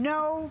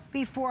no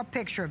before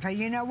picture of her.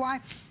 You know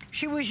why?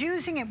 She was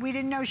using it. We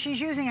didn't know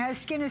she's using it. Her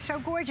skin is so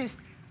gorgeous.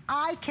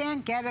 I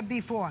can't get a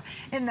before.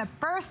 In the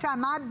first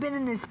time I've been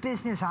in this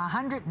business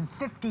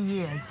 150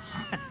 years,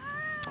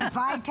 if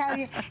I tell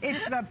you,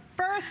 it's the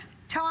first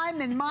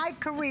time in my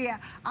career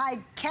I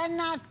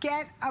cannot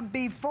get a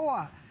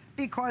before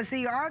because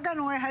the argan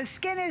oil, her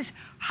skin is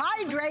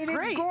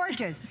hydrated,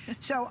 gorgeous.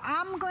 So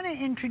I'm going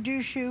to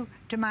introduce you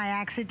to my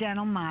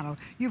accidental model.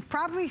 You've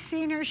probably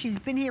seen her. She's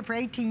been here for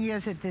 18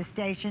 years at this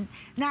station.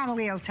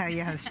 Natalie will tell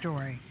you her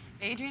story.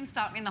 Adrienne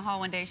stopped me in the hall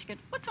one day. She goes,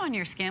 what's on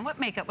your skin? What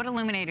makeup? What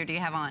illuminator do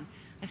you have on?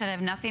 I said, I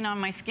have nothing on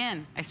my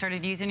skin. I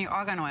started using your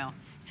argan oil.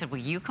 She said, will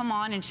you come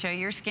on and show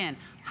your skin?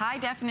 High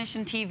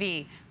definition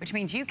TV, which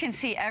means you can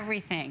see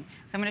everything.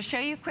 So I'm going to show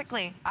you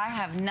quickly. I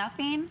have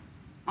nothing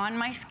on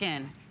my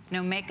skin.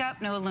 No makeup,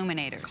 no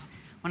illuminators.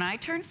 When I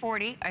turned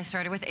 40, I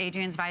started with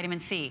Adrienne's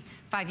vitamin C.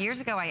 5 years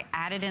ago, I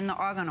added in the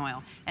argan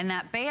oil, and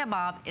that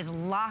baobab is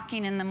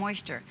locking in the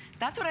moisture.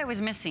 That's what I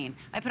was missing.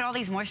 I put all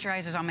these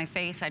moisturizers on my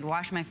face, I'd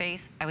wash my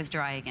face, I was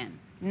dry again.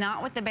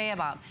 Not with the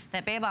baobab.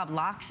 That baobab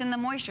locks in the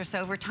moisture, so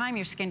over time,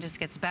 your skin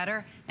just gets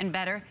better and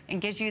better and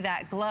gives you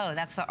that glow.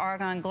 That's the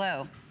argan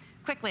glow.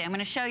 Quickly, I'm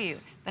gonna show you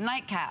the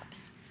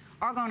nightcaps.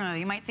 Argan oil,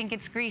 you might think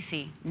it's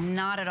greasy.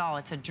 Not at all,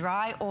 it's a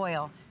dry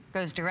oil.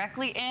 Goes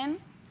directly in,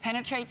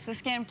 penetrates the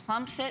skin,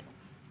 plumps it,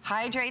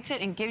 hydrates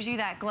it, and gives you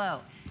that glow.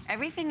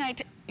 Everything I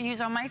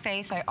use on my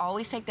face, I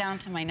always take down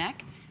to my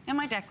neck and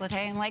my décolleté,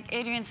 and like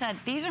Adrienne said,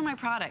 these are my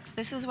products.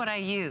 This is what I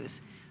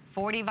use.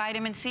 40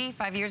 vitamin C,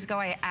 5 years ago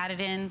I added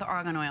in the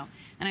argan oil.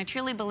 And I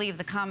truly believe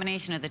the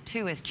combination of the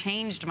two has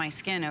changed my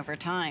skin over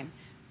time.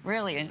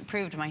 Really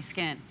improved my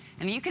skin.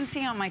 And you can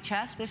see on my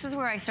chest, this is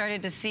where I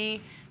started to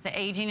see the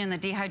aging and the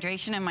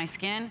dehydration in my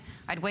skin.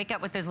 I'd wake up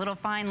with those little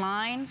fine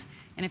lines,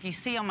 and if you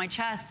see on my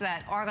chest,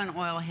 that argan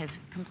oil has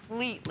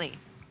completely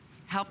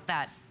helped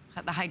the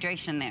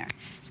hydration there.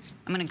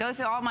 I'm gonna go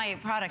through all my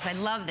products. I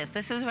love this.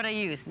 This is what I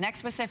use. Neck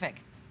specific,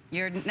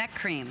 your neck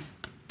cream.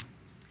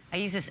 I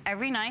use this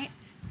every night.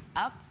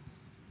 Up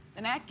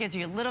the neck, gives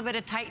you a little bit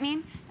of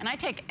tightening, and I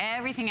take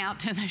everything out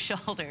to the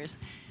shoulders.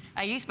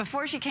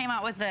 Before she came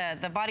out with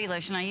the body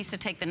lotion, I used to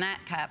take the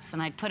nightcaps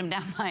and I'd put them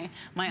down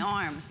my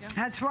arms. Yeah.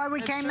 That's why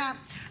we came out.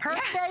 Her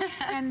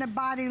face and the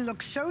body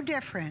look so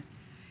different.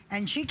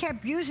 And she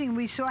kept using,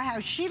 we saw how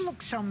she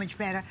looked so much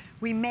better.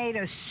 We made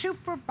a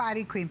super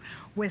body cream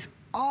with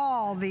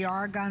all the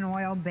argan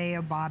oil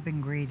baobab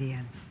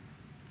ingredients.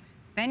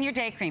 Then your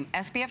day cream,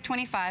 SPF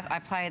 25. I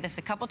apply this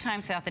a couple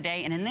times throughout the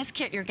day, and in this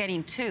kit, you're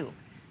getting two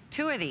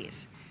of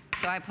these.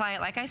 So I apply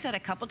it, like I said, a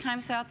couple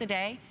times throughout the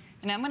day,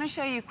 and I'm gonna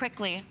show you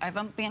quickly, I've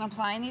been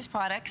applying these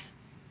products,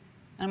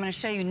 and I'm gonna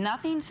show you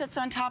nothing sits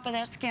on top of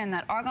that skin.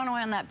 That argan oil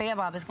and that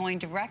baobab is going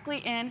directly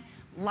in,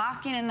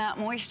 locking in that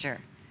moisture.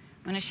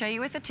 I'm gonna show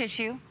you with the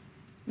tissue,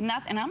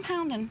 nothing, and I'm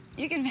pounding.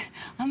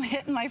 I'm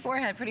hitting my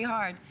forehead pretty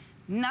hard.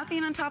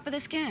 Nothing on top of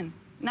the skin.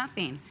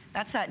 Nothing.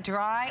 That's that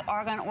dry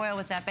argan oil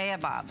with that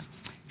baobab.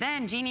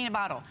 Then, genie in a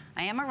bottle.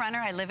 I am a runner.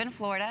 I live in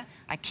Florida.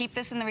 I keep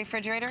this in the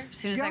refrigerator as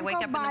soon as I wake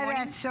up in the morning. Don't go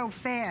by that so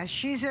fast.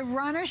 She's a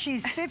runner.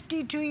 She's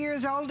 52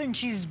 years old, and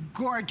she's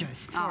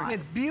gorgeous.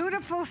 With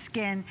beautiful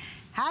skin.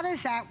 How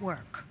does that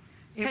work?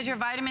 Because you're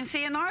vitamin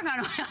C and the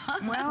argan oil.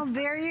 Well,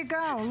 there you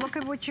go. Look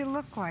at what you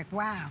look like.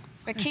 Wow.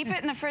 But keep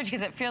it in the fridge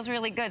because it feels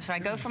really good. So I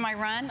go for my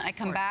run. I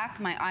come back.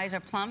 My eyes are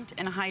plumped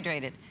and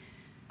hydrated.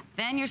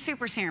 Then your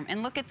super serum,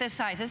 and look at this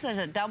size. This is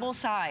a double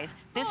size.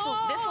 This will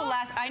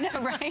last. I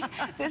know, right?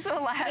 This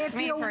will last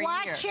me for a year. If you're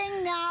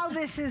watching now,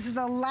 this is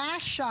the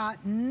last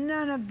shot.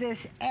 None of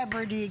this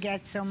ever do you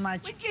get so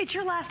much. It's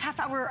your last half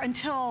hour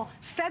until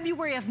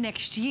February of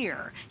next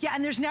year. Yeah,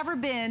 and there's never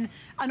been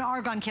an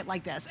argan kit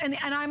like this. And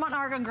I'm an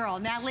argan girl.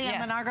 Natalie,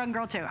 I'm an argan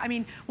girl too. I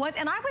mean,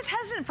 and I was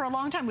hesitant for a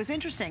long time. It was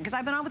interesting because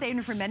I've been on with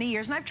Adrienne for many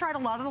years, and I've tried a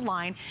lot of the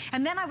line.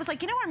 And then I was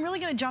like, you know what? I'm really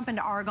going to jump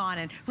into argan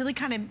and really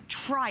kind of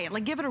try it,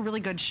 like give it a really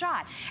good shot.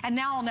 And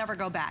now I'll never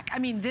go back. I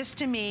mean, this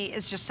to me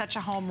is just such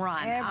a home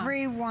run.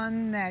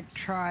 Everyone that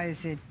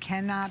tries it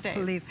cannot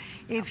believe.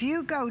 If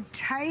you go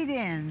tight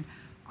in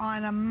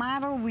on a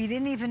model we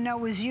didn't even know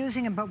was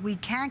using it, but we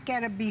can't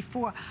get a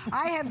before.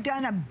 I have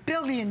done 1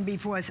 billion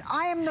befores.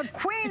 I am the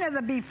queen of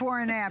the before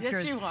and afters.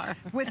 Yes, you are.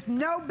 With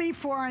no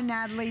before in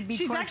Natalie. Because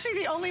she's actually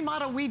the only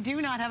model we do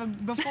not have a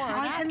before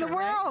and after, in the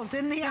world.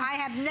 Right? I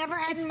have never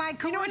had in my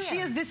career. You know what she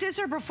is? This is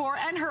her before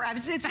and her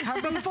after. It's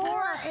her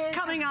before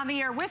coming on the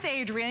air with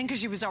Adrienne because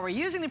she was already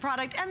using the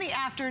product, and the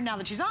after now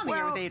that she's on the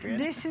air with Adrienne.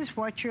 This is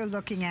what you're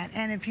looking at.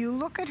 And if you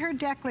look at her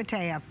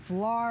décolleté, a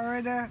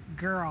Florida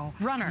girl.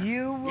 Runner.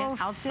 You will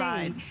outside.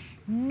 See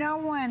no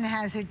one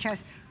has a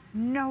chest.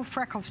 No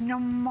freckles, no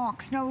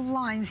marks, no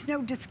lines,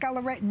 no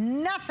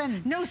discoloration,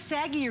 nothing. No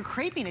saggy or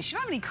crepiness. You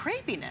don't have any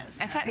crepiness.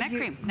 That's that neck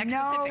cream.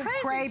 No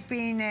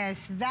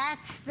crepiness.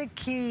 That's the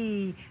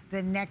key,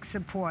 the neck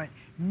support.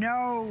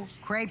 No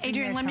crepiness.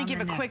 Adrienne, let me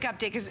give a quick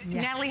update because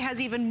Natalie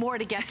has even more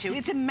to get to.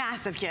 It's a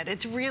massive kit.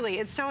 It's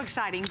so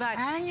exciting. But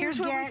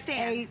here's where we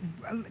stand.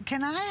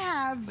 Can I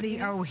have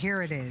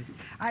here it is.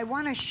 I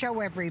want to show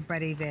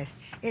everybody this.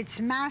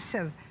 It's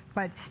massive.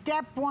 But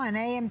step 1,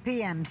 AM,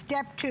 PM.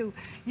 Step 2,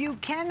 you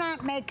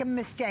cannot make a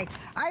mistake.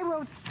 I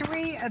wrote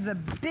 3 of the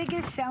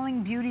biggest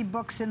selling beauty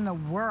books in the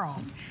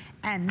world.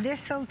 And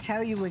this will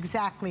tell you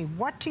exactly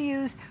what to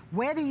use,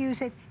 where to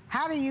use it,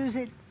 how to use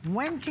it,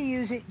 when to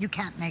use it. You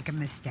can't make a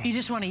mistake. You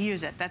just want to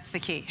use it. That's the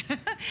key.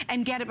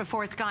 And get it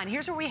before it's gone.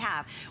 Here's what we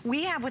have.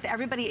 We have with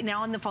everybody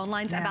now on the phone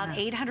lines about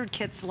 800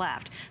 kits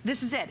left.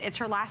 This is it. It's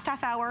her last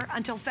half hour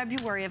until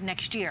February of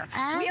next year.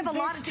 And we have a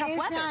lot of tough weather.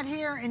 This is not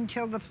here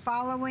until the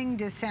following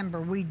December.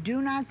 We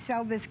do not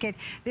sell this kit.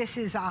 This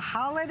is a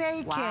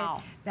holiday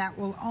kit that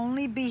will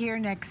only be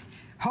here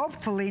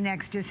hopefully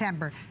next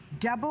December.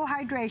 Double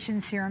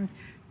hydration serums,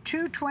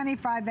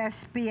 225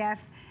 SPF,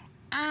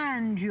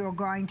 and you're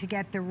going to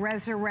get the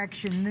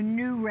Resurrection, the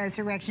new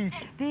Resurrection.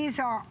 These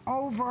are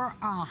over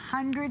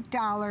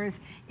 $100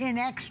 in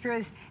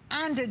extras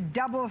and a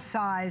double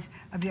size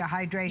of your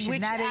hydration.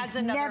 Which that adds is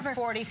another never,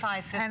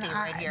 4550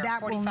 right here.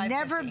 That will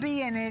never 4550.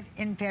 be in it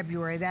in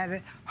February.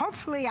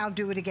 Hopefully I'll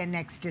do it again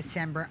next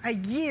December, a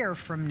year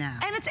from now.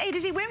 And it's A to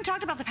Z. We haven't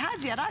talked about the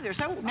pads yet either.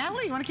 So,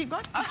 Natalie, you want to keep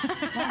going?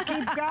 Want to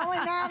keep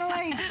going,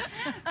 Natalie?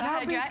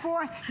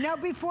 No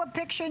before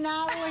picture,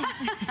 Natalie?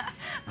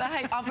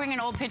 I'll bring an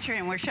old picture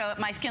in where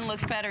my skin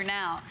looks better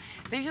now.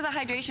 These are the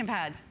hydration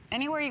pads.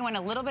 Anywhere you want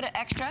a little bit of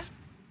extra,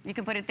 you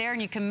can put it there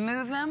and you can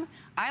move them.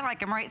 I like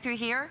them right through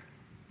here.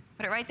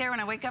 Put it right there when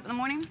I wake up in the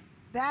morning.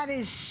 That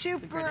is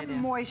super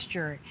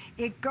moisture.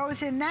 It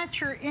goes in,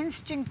 that's your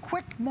instant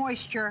quick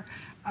moisture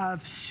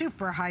of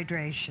super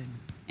hydration.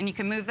 And you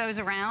can move those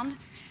around.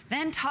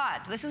 Then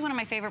Tot, this is one of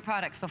my favorite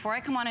products. Before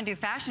I come on and do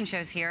fashion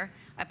shows here,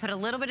 I put a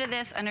little bit of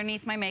this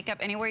underneath my makeup,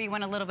 anywhere you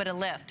want a little bit of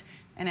lift.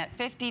 And at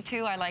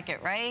 52, I like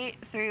it right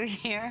through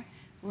here.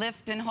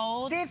 Lift and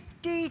hold.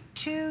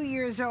 52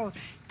 years old.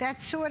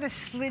 That sort of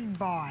slid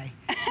by.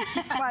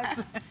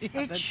 But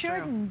it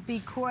shouldn't,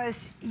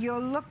 because you're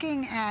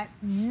looking at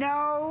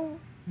no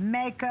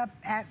makeup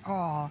at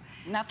all.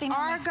 Nothing.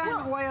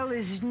 Argan oil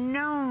is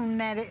known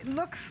that it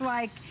looks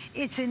like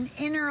it's an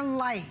inner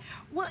light.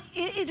 Well,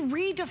 it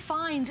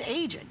redefines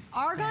aging.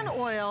 Argan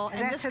oil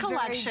and this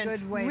collection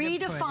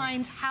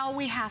redefines how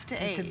we have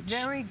to age. It's a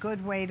very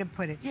good way to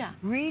put it. Yeah.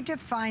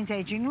 Redefines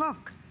aging.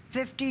 Look,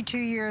 52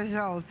 years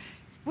old.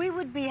 We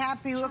would be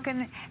happy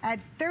looking at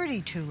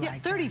 32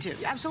 like 32,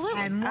 that. Absolutely.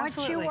 And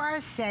what you are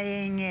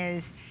saying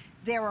is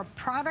there are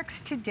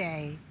products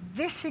today,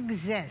 this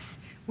exists.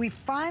 We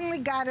finally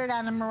got it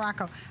out of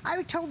Morocco.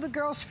 I told the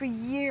girls for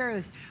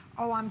years,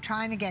 oh, I'm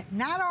trying to get,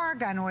 not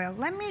argan oil.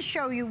 Let me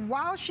show you,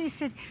 while she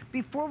said,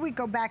 before we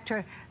go back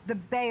to the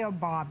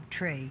baobab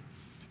tree.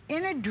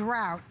 In a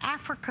drought,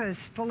 Africa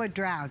is full of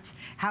droughts,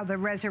 how the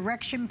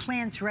resurrection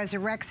plant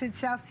resurrects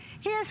itself.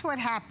 Here's what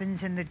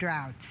happens in the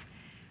droughts.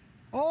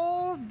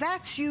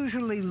 That's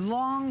usually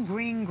long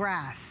green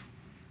grass.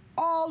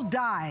 All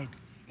died.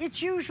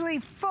 It's usually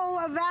full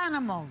of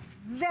animals.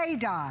 They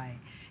die.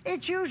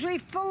 It's usually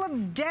full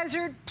of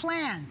desert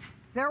plants.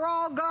 They're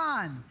all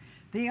gone.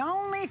 The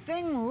only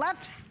thing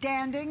left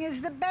standing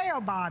is the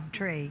baobab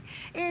tree.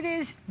 It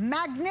is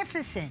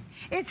magnificent.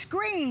 It's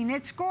green.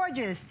 It's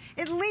gorgeous.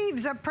 Its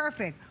leaves are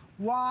perfect.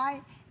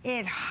 Why?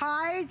 It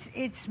hides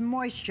its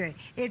moisture.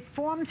 It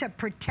forms a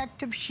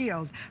protective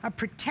shield, a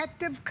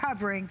protective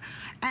covering,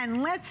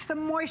 and lets the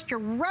moisture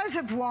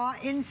reservoir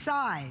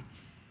inside.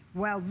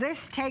 Well,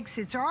 this takes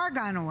its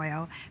argan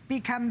oil,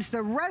 becomes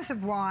the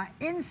reservoir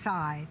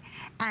inside,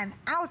 and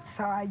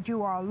outside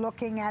you are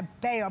looking at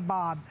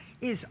baobab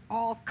is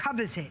all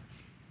covers it.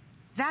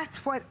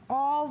 That's what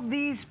all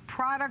these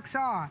products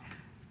are,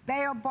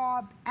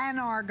 baobab and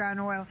argan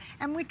oil.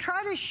 And we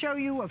try to show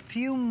you a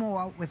few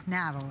more with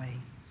Natalie.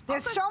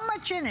 There's so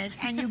much in it,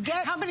 and you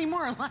get... How many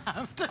more are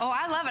left? Oh,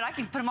 I love it. I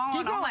can put them all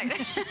on all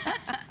night.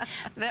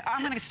 I'm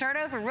going to start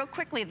over real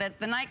quickly, the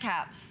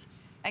nightcaps.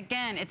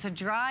 Again, it's a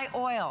dry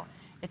oil.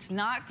 It's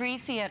not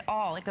greasy at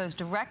all. It goes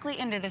directly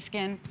into the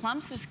skin,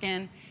 plumps the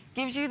skin,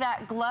 gives you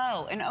that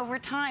glow. And over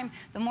time,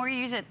 the more you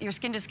use it, your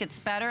skin just gets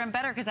better and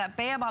better, because that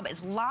baobab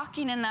is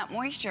locking in that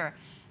moisture.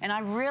 And I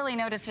really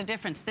noticed a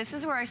difference. This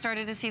is where I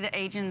started to see the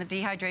age and the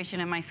dehydration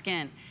in my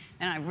skin.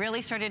 And I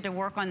really started to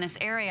work on this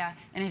area,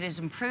 and it has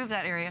improved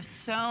that area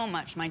so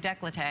much, my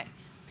décolleté.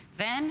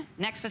 Then,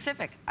 neck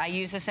specific. I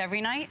use this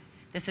every night.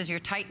 This is your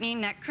tightening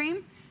neck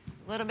cream.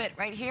 A little bit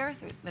right here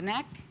through the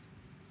neck,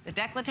 the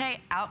décolleté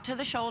out to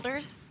the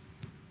shoulders.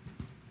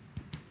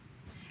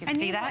 You can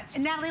see that?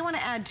 Natalie, I want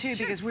to add too,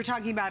 because we're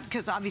talking about,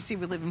 because obviously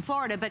we live in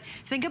Florida, but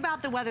think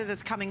about the weather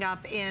that's coming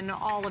up in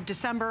all of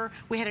December.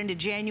 We head into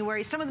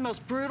January, some of the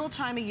most brutal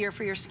time of year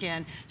for your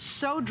skin.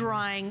 So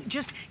drying.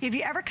 Just, if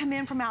you ever come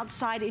in from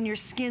outside and your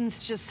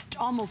skin's just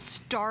almost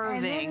starving.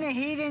 And then the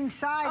heat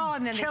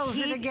inside kills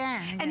it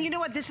again. And you know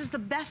what? This is the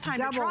best time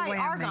to try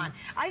argan.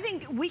 I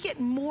think we get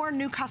more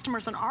new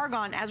customers on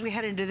argan as we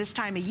head into this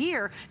time of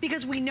year,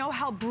 because we know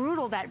how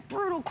brutal that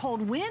brutal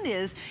cold wind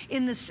is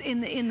in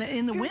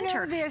the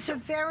winter. There's a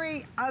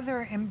very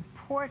other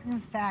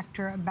important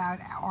factor about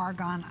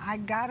argan. I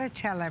gotta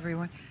tell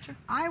everyone,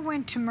 I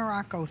went to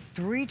Morocco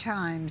 3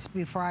 times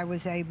before I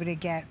was able to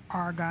get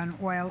argan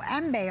oil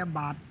and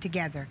baobab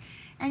together.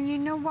 And you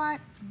know what?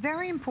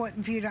 Very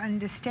important for you to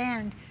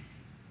understand.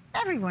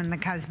 Everyone in the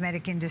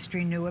cosmetic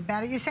industry knew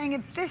about it. You're saying,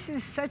 if this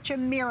is such a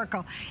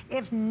miracle,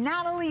 if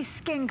Natalie's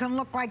skin can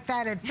look like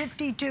that at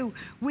 52,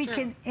 we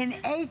can, in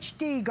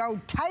HD, go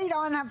tight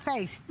on her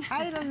face,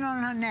 tight on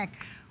her neck.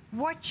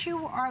 What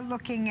you are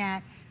looking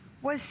at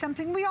was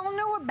something we all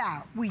knew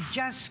about. We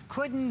just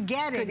couldn't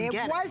get it. It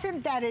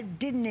wasn't that it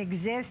didn't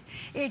exist.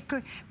 It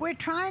could. We're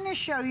trying to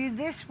show you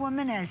this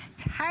woman as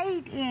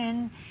tight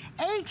in.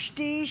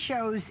 HD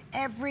shows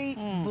every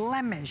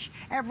blemish,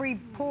 every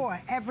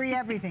pore,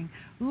 everything.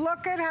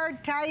 Look at her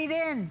tight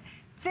in.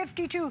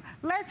 52.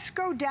 Let's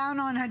go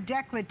down on her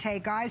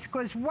décolleté, guys,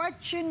 because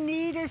what you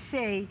need to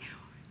see,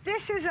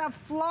 this is a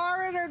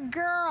Florida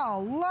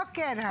girl. Look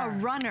at her. A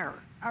runner.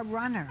 A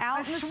runner, out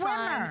a in the swimmer.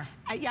 sun,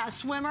 yeah, a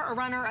swimmer, a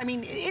runner. I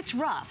mean, it's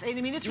rough. I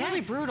mean, it's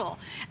really brutal.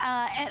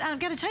 And I've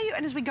got to tell you,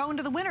 and as we go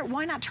into the winter,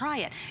 why not try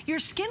it? Your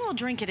skin will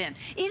drink it in.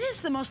 It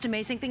is the most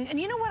amazing thing. And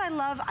you know what I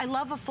love? I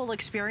love a full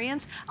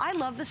experience. I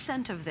love the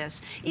scent of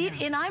this.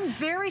 And I'm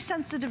very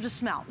sensitive to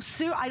smell.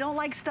 I don't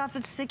like stuff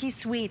that's sticky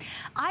sweet.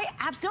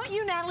 Don't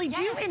you, Natalie?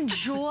 Do you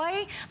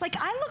enjoy? Like,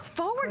 I look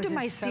forward to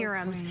my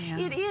serums.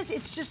 It is.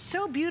 It's just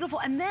so beautiful.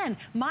 And then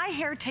my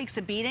hair takes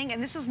a beating,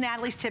 and this is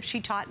Natalie's tip she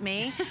taught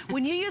me.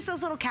 When you use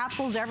those little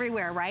capsules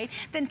everywhere, right?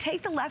 Then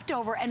take the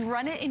leftover and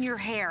run it in your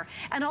hair.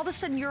 And all of a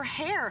sudden, your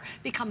hair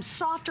becomes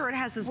softer. It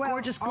has this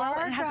gorgeous glow,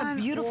 and it has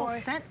a beautiful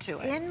scent to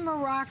it. In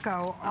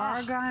Morocco,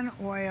 argan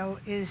oil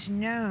is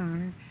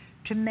known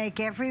to make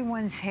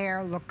everyone's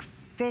hair look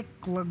thick,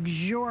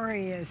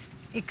 luxurious,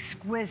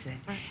 exquisite.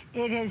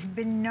 It has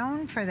been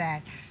known for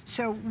that.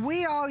 So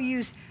we all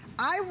use,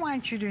 I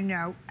want you to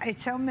know,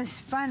 it's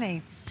almost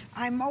funny,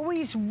 I'm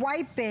always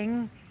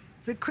wiping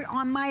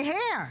on my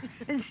hair.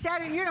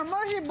 Instead of, you know,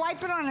 most people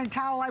wipe it on a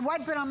towel, I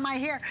wipe it on my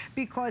hair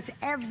because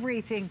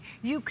everything,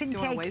 you can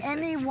take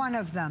any one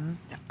of them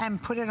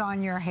and put it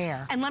on your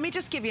hair. And let me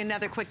just give you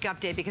another quick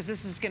update because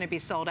this is going to be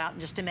sold out in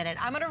just a minute.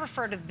 I'm going to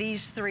refer to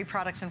these 3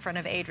 products in front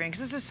of Adrienne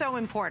because this is so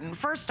important.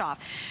 First off,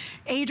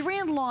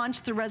 Adrienne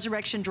launched the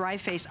Resurrection Dry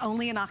Face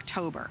only in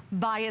October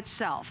by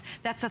itself.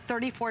 That's a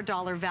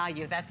 $34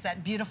 value. That's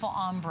that beautiful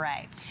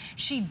ombre.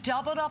 She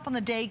doubled up on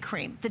the day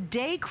cream. The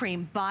day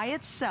cream by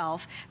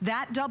itself,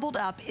 that doubled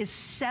up is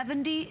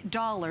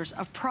 $70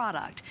 of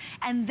product.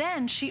 And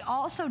then she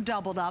also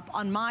doubled up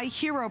on my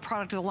hero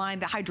product of the line,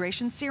 the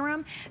hydration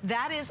serum.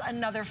 That is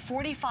another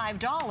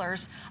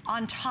 $45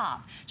 on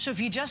top. So if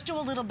you just do a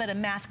little bit of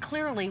math,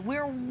 clearly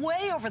we're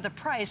way over the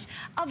price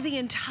of the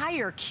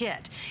entire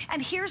kit.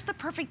 And here's the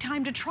perfect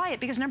time to try it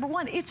because number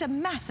one, it's a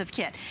massive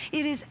kit.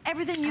 It is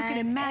everything you can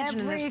imagine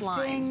in this line.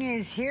 Everything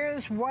is,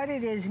 here's what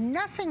it is.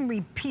 Nothing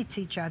repeats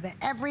each other.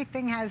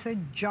 Everything has a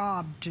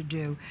job to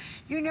do.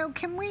 You know,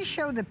 can we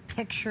show the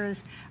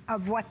pictures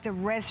of what the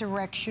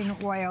Resurrection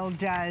oil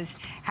does,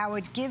 how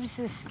it gives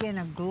the skin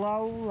a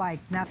glow like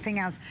nothing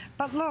else?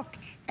 But look,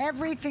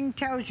 everything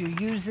tells you,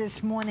 use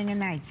this morning and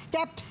night.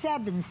 Step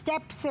 7,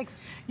 step 6,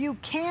 you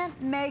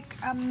can't make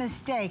a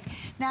mistake.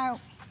 Now,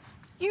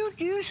 you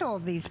use all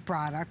these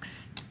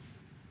products,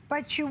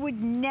 but you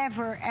would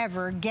never,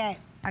 ever get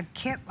a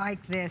kit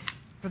like this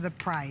for the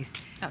price.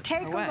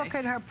 Take a look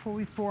at her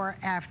before,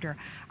 after.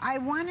 I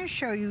want to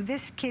show you,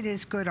 this kit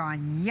is good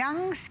on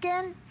young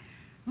skin.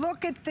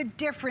 Look at the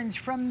difference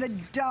from the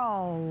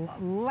dull,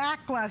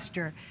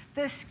 lackluster.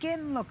 The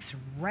skin looks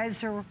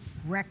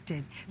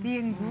resurrected. The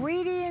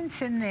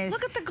ingredients in this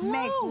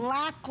make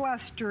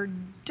lackluster,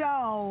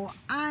 dull,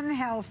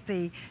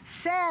 unhealthy,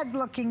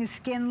 sad-looking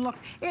skin look.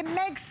 It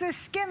makes the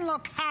skin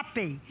look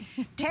happy.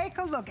 Take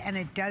a look, and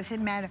it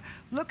doesn't matter.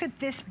 Look at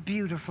this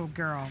beautiful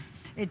girl.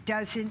 It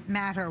doesn't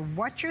matter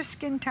what your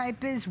skin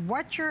type is,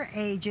 what your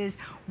age is,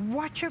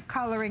 what your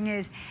coloring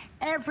is.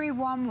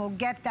 Everyone will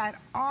get that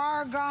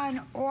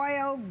argan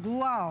oil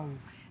glow.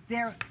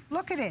 There,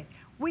 look at it.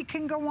 We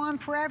can go on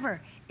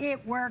forever.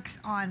 It works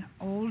on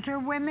older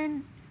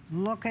women.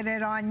 Look at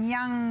it on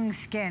young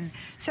skin.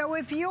 So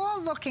if you're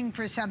looking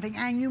for something,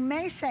 and you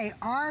may say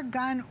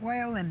argan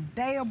oil and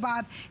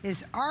baobab,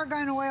 is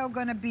argan oil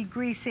going to be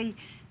greasy?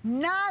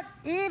 Not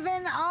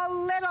even a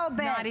little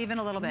bit. Not even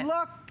a little bit.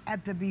 Look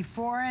at the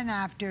before and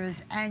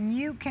afters, and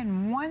you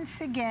can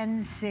once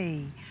again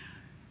see.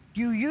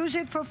 You use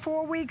it for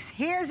 4 weeks.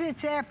 Here's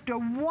it's after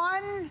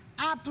 1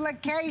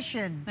 application.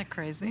 Isn't that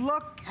crazy?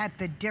 Look at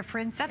the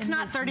difference. That's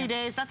not 30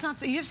 days. That's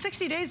not. You have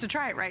 60 days to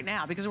try it right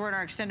now because we're in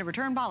our extended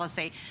return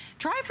policy.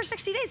 Try it for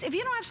 60 days. If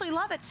you don't absolutely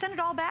love it, send it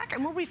all back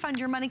and we'll refund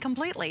your money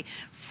completely.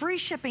 Free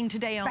shipping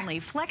today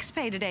only. Flex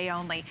pay today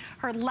only.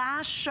 Her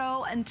last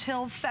show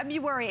until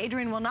February.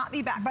 Adrienne will not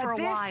be back for a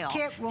while. This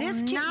kit will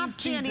this kit,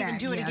 not you can't even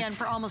do it again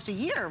for almost a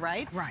year,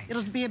 right? Right.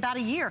 It'll be about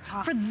a year.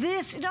 For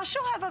this, now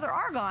she'll have other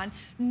argan.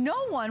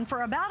 No one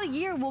for about a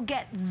year will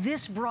get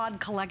this broad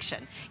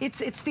collection. It's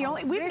the only.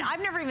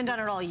 I've never even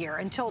done it all year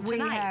until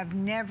tonight. We have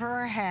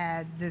never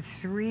had the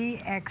 3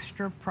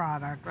 extra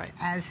products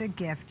as a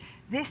gift.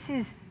 This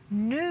is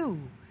new,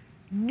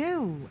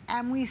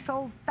 and we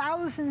sold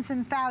thousands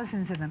and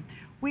thousands of them.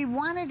 We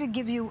wanted to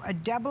give you a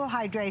double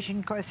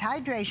hydration because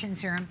hydration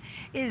serum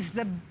is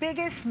the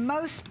biggest,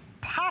 most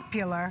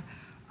popular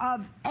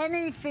of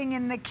anything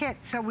in the kit,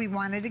 so we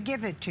wanted to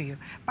give it to you.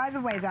 By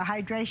the way, the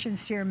hydration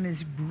serum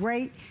is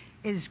great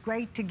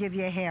to give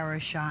your hair a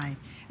shine.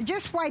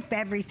 Just wipe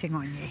everything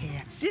on your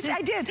hair. Yes,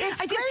 I did.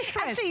 It's graceless.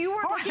 Actually, you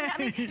weren't looking at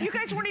me. You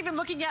guys weren't even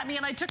looking at me,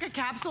 and I took a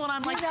capsule, and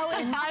I'm like,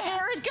 in my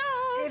hair it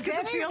goes.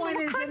 if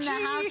anyone is in the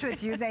house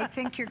with you, they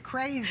think you're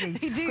crazy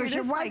because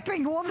you're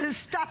wiping all this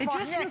stuff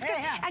on your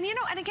hair. And you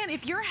know, and again,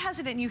 if you're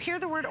hesitant, you hear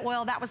the word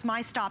oil, that was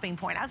my stopping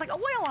point. I was like,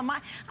 oil on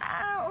my,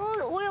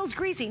 oil's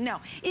greasy. No,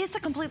 it's a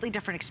completely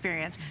different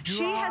experience.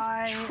 She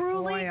has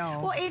truly,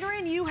 well,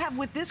 Adrienne, you have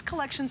with this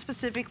collection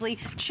specifically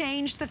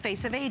changed the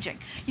face of aging.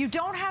 You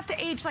don't have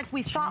to age like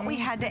we thought we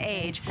had to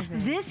age.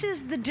 This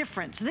is the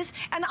difference. This,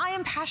 and I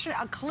am passionate,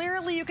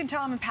 clearly you can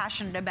tell I'm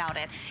passionate about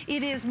it.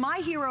 It is my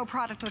hero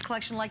product of the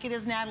collection like it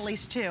is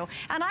Natalie's too.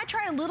 And I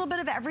try a little bit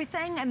of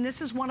everything, and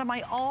this is one of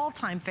my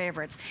all-time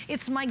favorites.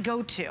 It's my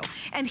go-to.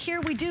 And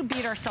here we do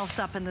beat ourselves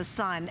up in the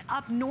sun.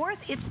 Up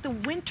north, it's the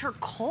winter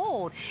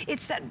cold.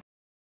 It's that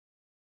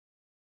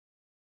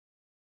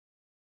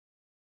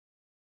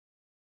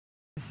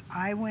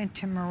I went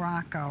to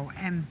Morocco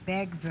and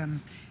begged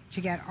them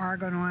to get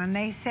argan oil, and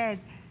they said,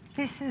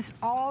 this is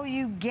all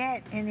you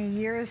get in a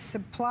year's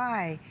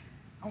supply.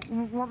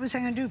 What was I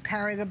going to do,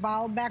 carry the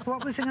bottle back?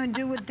 What was I going to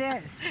do with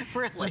this?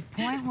 Really?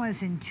 The point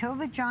was, until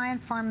the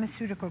giant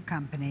pharmaceutical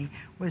company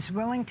was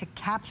willing to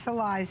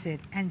capsulize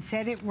it and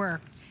said it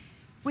worked,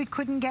 we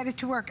couldn't get it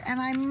to work. And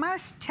I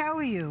must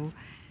tell you,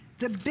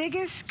 the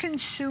biggest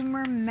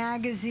consumer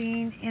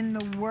magazine in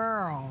the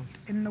world,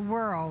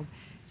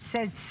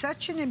 said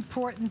such an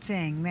important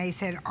thing. They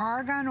said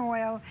argan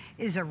oil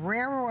is a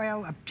rare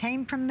oil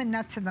obtained from the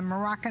nuts of the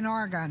Moroccan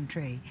argan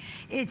tree.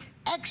 It's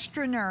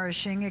extra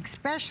nourishing,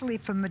 especially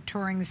for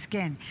maturing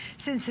skin.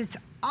 Since it's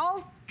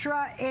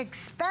ultra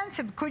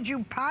expensive, could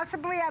you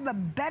possibly have a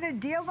better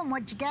deal than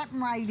what you get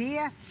right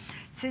here?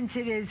 Since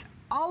it is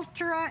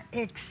ultra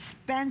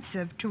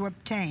expensive to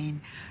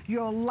obtain,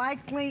 you'll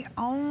likely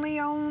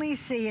only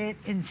see it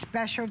in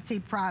specialty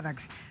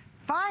products.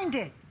 Find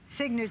it.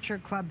 Signature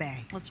Club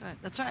A. That's right,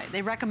 that's right.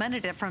 They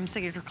recommended it from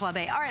Signature Club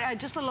A. All right,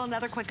 just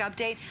another quick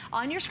update.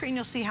 On your screen,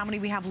 you'll see how many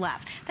we have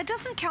left. That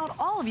doesn't count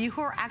all of you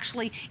who are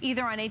actually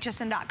either on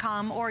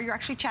hsn.com or you're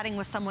actually chatting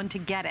with someone to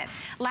get it.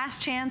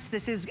 Last chance,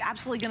 this is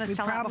absolutely going to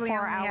sell out before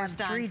our hour's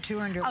done.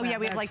 200 oh yeah,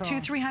 left, we have like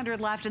 200-300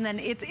 left, and then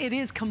it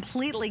is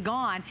completely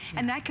gone,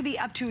 and that could be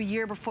up to a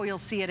year before you'll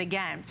see it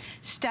again.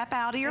 Step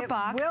out of your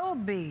box. It will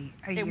be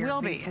a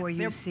year before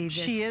you see this.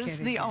 She is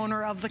the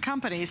owner of the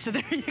company, so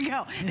there you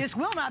go. This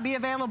will not be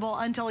available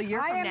until a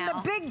year from now. I am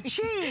the big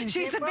cheese.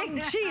 She's the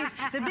big cheese,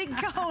 the big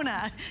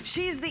Kona.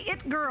 She's the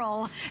it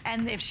girl,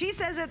 and if she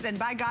says it, then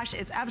by gosh,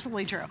 it's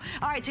absolutely true.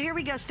 All right, so here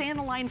we go. Stay in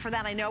the line for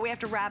that. I know we have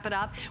to wrap it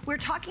up. We're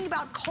talking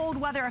about cold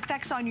weather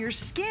effects on your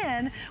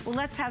skin. Well,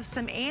 let's have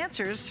some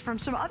answers from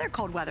some other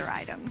cold weather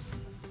items.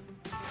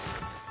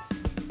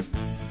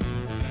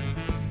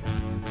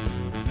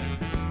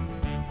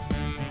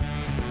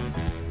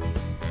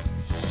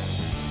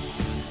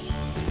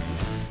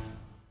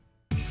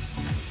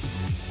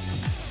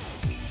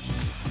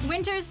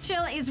 Winter's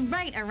chill is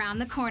right around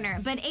the corner,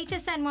 but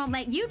HSN won't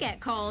let you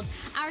get cold.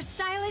 Our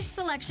stylish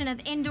selection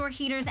of indoor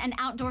heaters and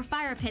outdoor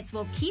fire pits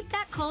will keep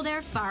that cold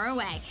air far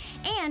away.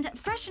 And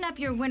freshen up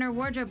your winter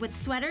wardrobe with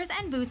sweaters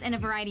and boots in a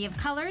variety of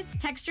colors,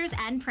 textures,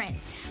 and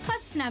prints.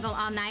 Plus, snuggle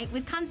all night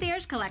with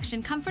Concierge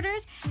Collection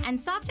comforters and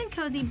soft and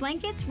cozy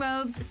blankets,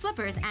 robes,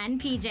 slippers, and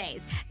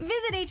PJs.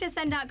 Visit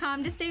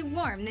hsn.com to stay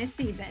warm this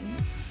season.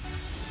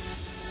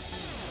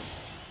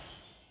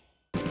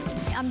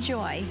 I'm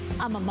Joy.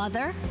 I'm a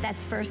mother,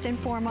 that's first and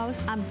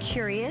foremost. I'm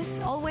curious,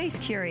 always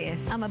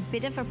curious. I'm a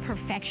bit of a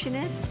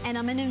perfectionist, and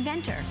I'm an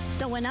inventor.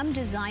 So when I'm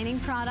designing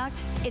product,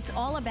 it's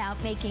all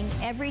about making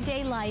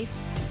everyday life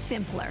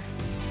simpler.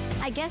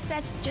 I guess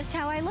that's just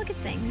how I look at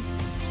things.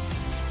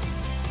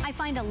 I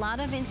find a lot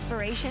of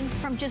inspiration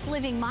from just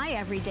living my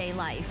everyday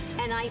life.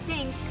 And I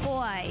think,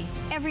 boy,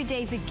 every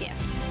day's a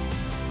gift.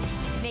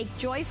 Make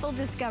joyful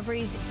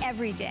discoveries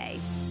every day.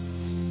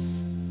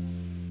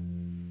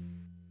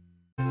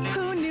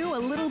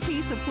 A little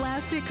piece of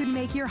plastic could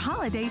make your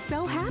holiday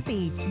so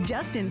happy,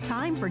 just in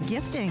time for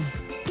gifting.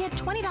 Get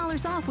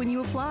 $20 off when you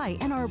apply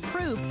and are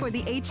approved for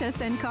the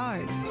HSN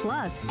card.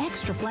 Plus,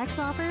 extra flex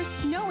offers,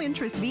 no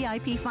interest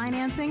VIP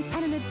financing,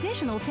 and an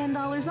additional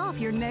 $10 off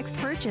your next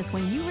purchase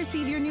when you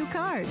receive your new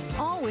card,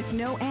 all with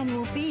no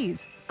annual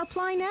fees.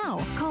 Apply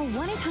now. Call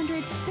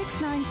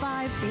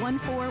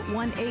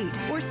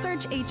 1-800-695-1418 or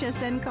search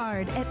HSN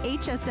card at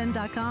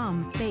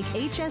hsn.com. Make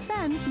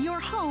HSN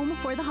your home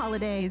for the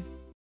holidays.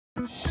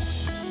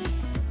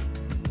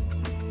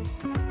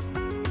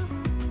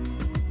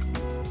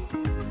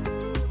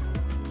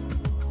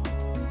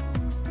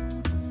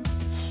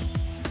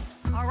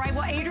 All right,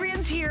 well,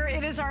 Adrienne's here.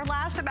 It is our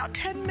last about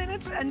 10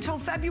 minutes until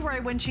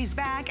February when she's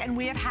back, and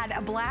we have had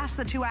a blast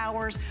the 2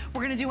 hours.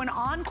 We're going to do an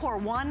encore,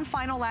 one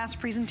final last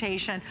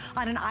presentation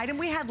on an item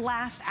we had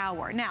last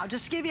hour. Now,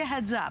 just to give you a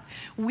heads up,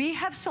 we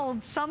have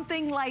sold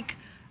something like,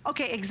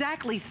 okay,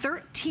 exactly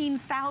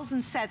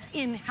 13,000 sets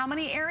in how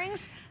many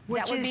earrings?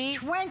 Which that would is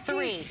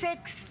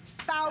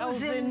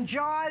 26,000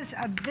 jars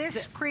of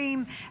this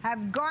cream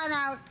have gone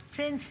out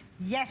since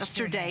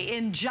yesterday.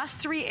 In just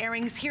 3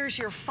 airings. Here's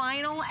your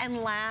final and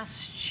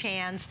last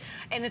chance,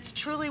 and it's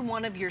truly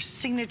one of your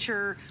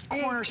signature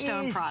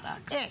cornerstone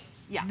products.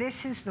 Yeah.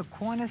 This is the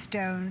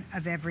cornerstone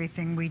of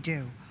everything we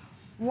do.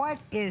 What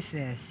is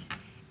this?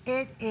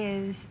 It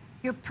is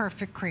your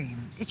perfect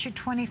cream. It's your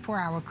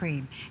 24-hour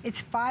cream. It's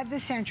 5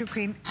 essential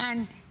cream.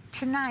 And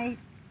tonight,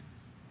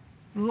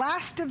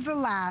 last of the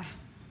last,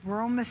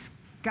 we're almost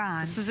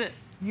gone. This is it.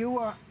 You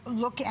are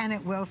looking, and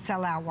it will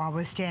sell out while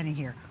we're standing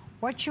here.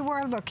 What you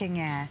are looking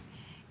at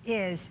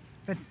is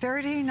for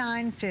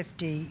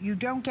 $39.50, you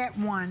don't get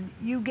one,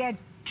 you get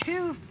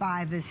 2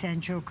 5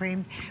 essential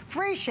creams,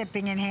 free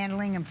shipping and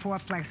handling, and 4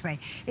 flex pay.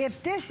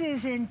 If this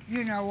isn't,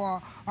 you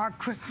know,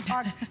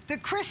 the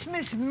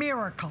Christmas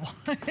miracle.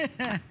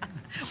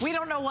 We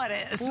don't know what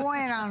is. We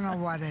don't know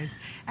what is.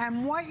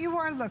 And what you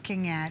are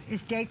looking at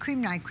is day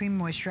cream, night cream,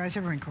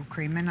 moisturizer, wrinkle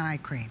cream, and eye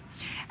cream.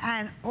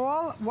 And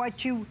all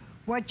what you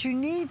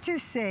need to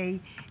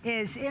see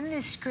is in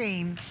this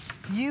cream,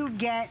 you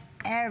get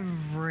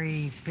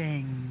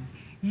everything.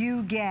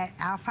 You get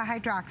alpha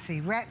hydroxy,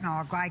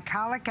 retinol,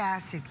 glycolic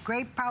acid,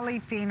 great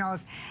polyphenols,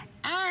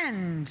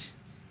 and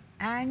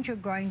you're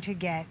going to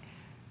get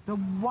the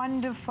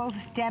wonderful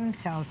stem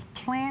cells.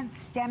 Plant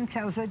stem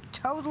cells, a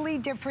totally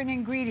different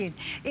ingredient.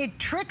 It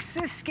tricks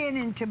the skin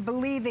into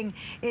believing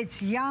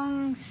it's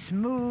young,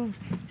 smooth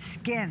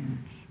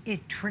skin.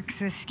 It tricks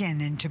the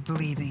skin into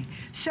believing.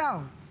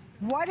 So,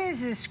 what is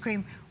this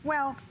cream?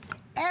 Well,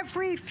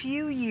 every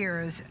few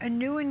years, a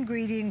new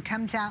ingredient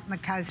comes out in the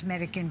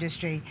cosmetic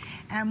industry,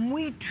 and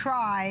we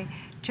try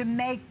to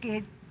make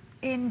it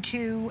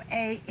into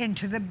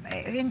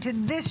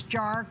this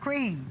jar of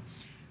cream.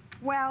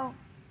 Well,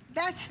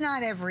 that's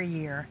not every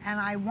year, and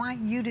I want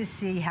you to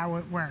see how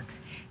it works.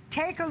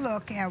 Take a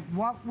look at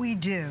what we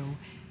do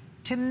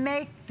to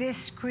make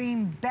this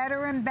cream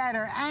better and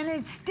better, and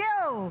it's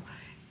still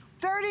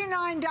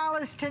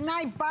 $39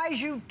 tonight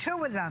buys you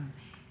 2 of them,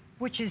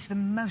 which is the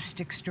most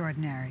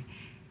extraordinary.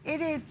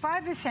 It is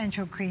 5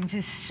 essential creams,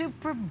 is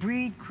super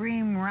breed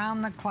cream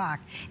round the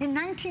clock. In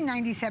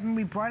 1997,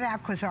 we brought it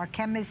out because our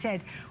chemist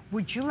said,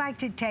 would you like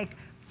to take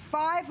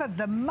 5 of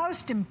the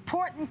most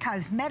important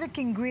cosmetic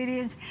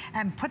ingredients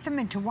and put them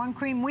into one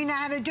cream? We know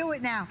how to do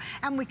it now.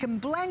 And we can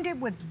blend it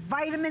with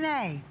vitamin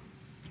A.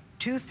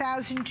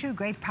 2002,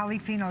 great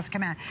polyphenols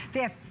come out.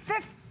 They're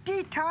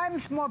 50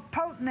 times more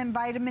potent than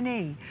vitamin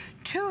E.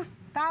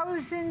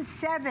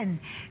 2007,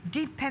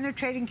 deep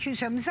penetrating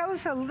Q-somes.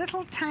 Those are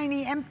little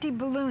tiny empty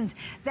balloons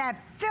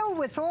that fill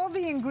with all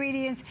the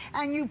ingredients,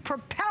 and you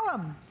propel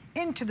them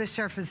into the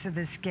surface of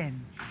the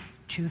skin.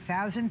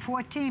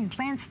 2014,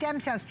 plant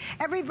stem cells.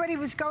 Everybody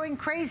was going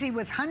crazy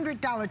with $100,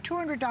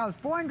 $200,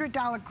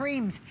 $400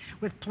 creams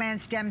with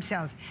plant stem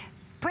cells.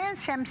 Plant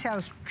stem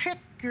cells trick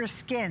your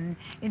skin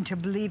into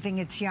believing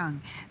it's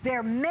young.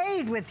 They're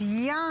made with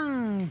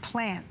young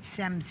plant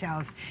stem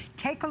cells.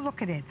 Take a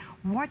look at it.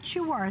 What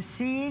you are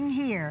seeing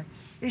here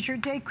is your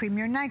day cream,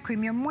 your night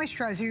cream, your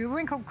moisturizer, your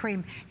wrinkle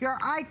cream, your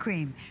eye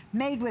cream,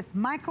 made with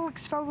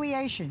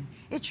microexfoliation.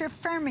 It's your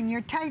firming,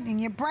 your tightening,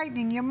 your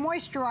brightening, your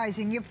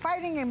moisturizing, you're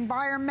fighting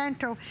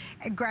environmental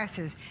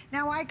aggressors.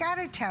 Now, I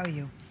gotta tell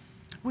you,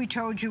 we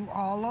told you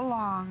all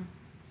along,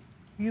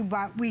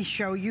 we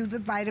show you the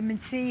vitamin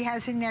C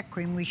has a neck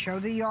cream. We show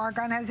the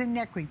argan has a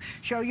neck cream.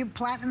 Show you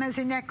platinum has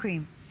a neck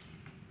cream.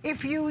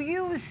 If you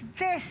use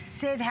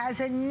this, it has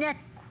a neck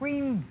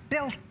cream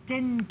built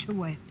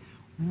into it.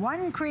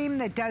 One cream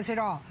that does it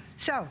all.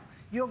 So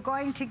you're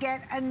going to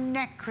get a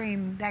neck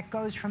cream that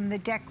goes from the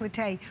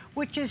décolleté,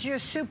 which is your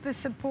super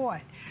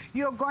support.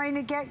 You're going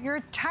to get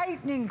your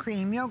tightening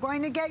cream. You're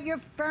going to get your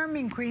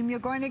firming cream. You're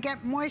going to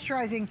get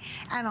moisturizing.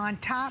 And on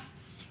top,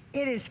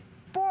 it is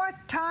 4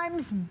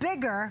 times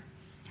bigger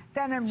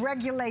than a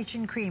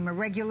regulation cream. A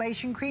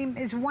regulation cream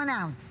is 1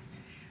 ounce.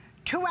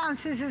 2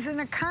 ounces is an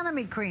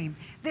economy cream.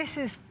 This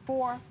is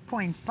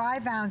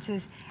 4.5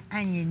 ounces,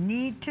 and you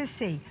need to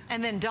see.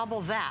 And then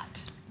double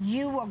that.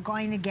 You are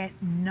going to get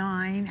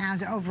 9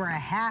 ounces, over a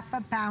half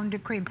a pound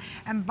of cream.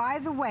 And by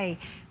the way,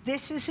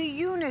 this is a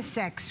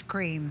unisex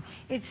cream.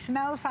 It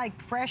smells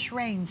like fresh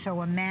rain,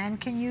 so a man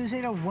can use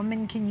it, a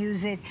woman can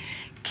use it.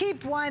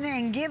 Keep one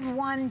and give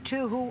one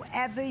to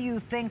whoever you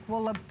think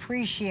will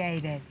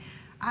appreciate it.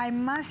 I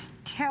must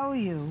tell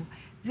you,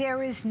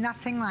 there is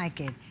nothing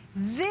like it.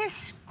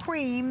 This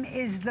cream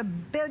is the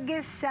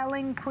biggest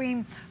selling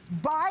cream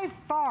by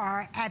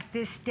far at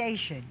this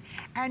station.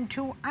 And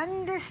to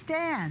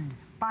understand,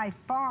 by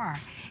far,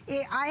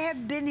 I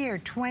have been here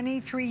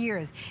 23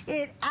 years.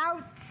 It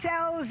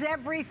outsells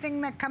everything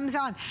that comes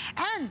on.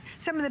 And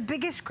some of the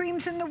biggest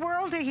creams in the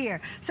world are here.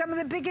 Some of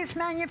the biggest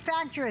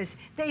manufacturers,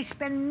 they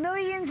spend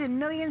millions and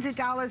millions of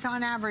dollars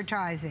on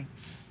advertising.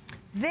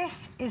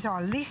 This is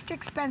our least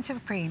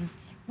expensive cream.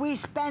 We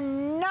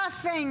spend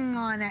nothing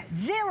on it,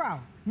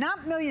 0.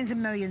 Not millions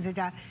and millions of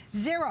dollars,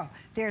 0.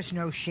 There's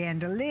no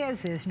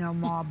chandeliers, there's no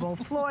marble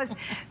floors,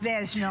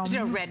 there's no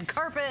red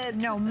carpet.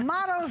 No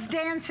models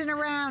dancing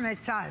around,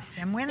 it's us,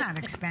 and we're not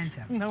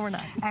expensive. No, we're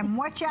not. And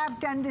what you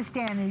have to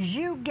understand is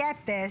you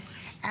get this,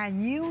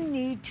 and you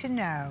need to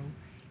know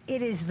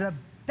it is the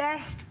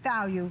best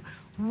value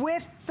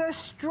with the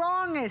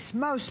strongest,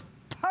 most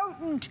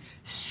potent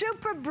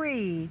super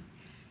breed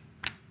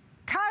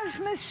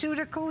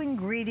cosmeceutical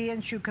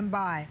ingredients you can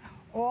buy.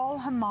 all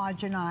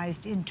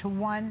homogenized into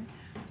one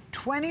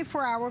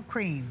 24-hour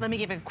cream. Let me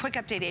give a quick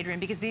update, Adrienne,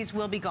 because these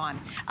will be gone.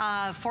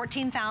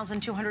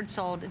 14,200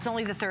 sold. It's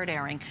only the third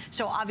airing,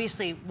 so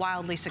obviously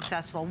wildly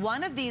successful.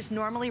 One of these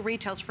normally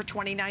retails for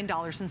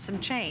 $29 and some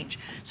change.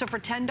 So for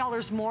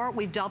 $10 more,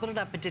 we've doubled it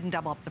up, but didn't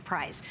double up the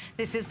price.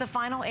 This is the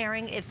final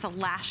airing. It's the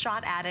last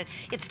shot at it.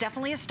 It's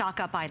definitely a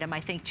stock-up item, I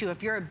think, too.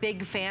 If you're a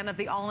big fan of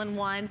the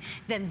all-in-one,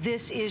 then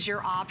this is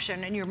your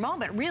option and your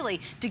moment,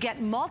 really, to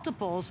get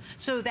multiples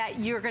so that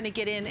you're going to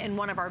get in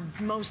one of our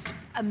most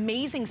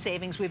amazing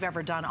savings we've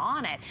ever done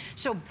on it.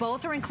 So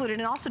both are included,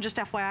 and also just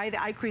FYI,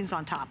 the eye cream's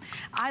on top.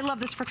 I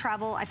love this for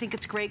travel. I think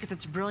it's great because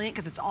it's brilliant,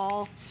 because it's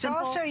all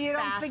simple, also, you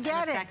don't fast, forget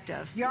and it.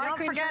 effective. Your eye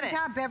cream's on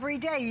top every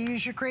day. You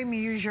use your cream, you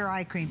use your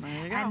eye cream.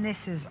 There you go. And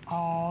this is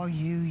all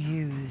you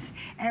use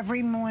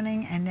every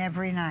morning and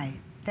every night.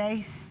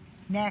 Face,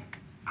 neck,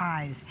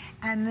 eyes.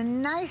 And the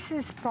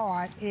nicest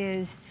part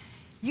is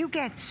you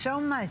get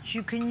so much.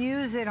 You can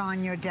use it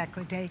on your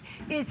décolleté.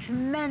 It's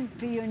meant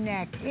for your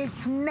neck.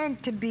 It's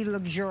meant to be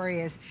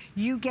luxurious.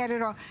 You get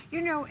it all.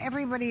 You know,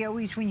 everybody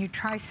always, when you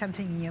try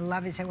something and you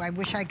love it, say, well, I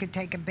wish I could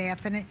take a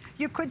bath in it.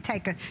 You could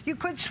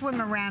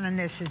swim around in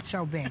this. It's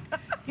so big.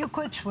 You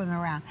could swim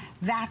around.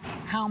 That's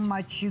how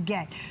much you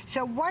get.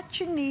 So what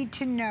you need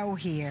to know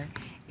here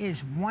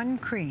is one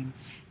cream.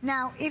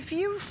 Now, if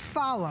you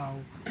follow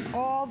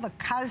all the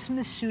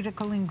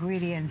cosmeceutical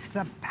ingredients,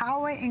 the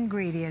power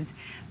ingredients,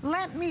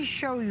 let me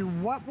show you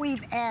what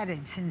we've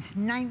added since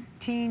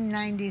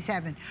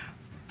 1997.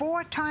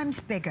 4 times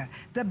bigger,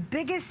 the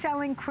biggest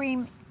selling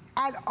cream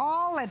at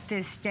all at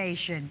this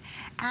station,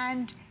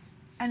 and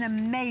an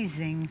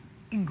amazing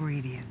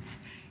ingredients.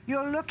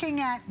 You're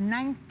looking at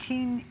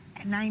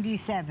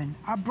 1997,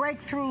 a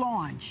breakthrough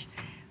launch.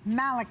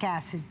 Malic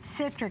acid,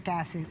 citric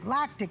acid,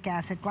 lactic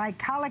acid,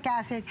 glycolic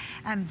acid,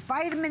 and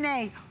vitamin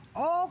A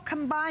all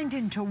combined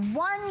into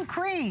one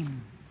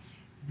cream.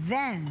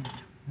 Then,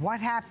 what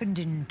happened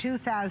in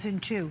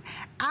 2002?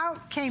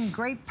 Out came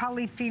great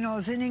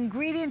polyphenols, an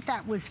ingredient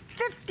that was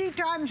 50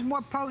 times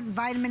more potent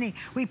vitamin E.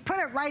 We put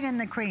it right in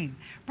the cream.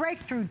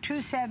 Breakthrough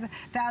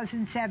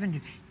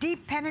 2007.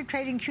 Deep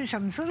penetrating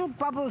Q-subs, little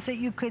bubbles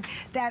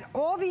that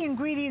all the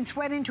ingredients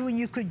went into, and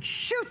you could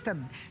shoot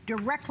them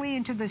directly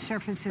into the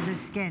surface of the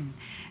skin.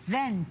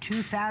 Then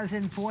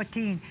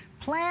 2014,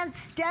 plant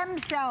stem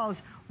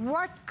cells.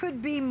 What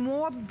could be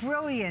more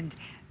brilliant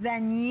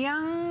than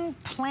young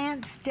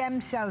plant stem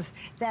cells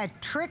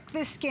that trick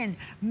the skin,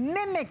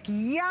 mimic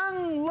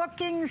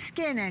young-looking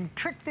skin, and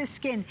trick the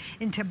skin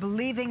into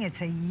believing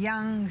it's a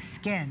young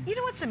skin? You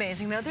know what's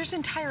amazing, though? There's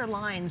entire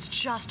lines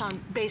just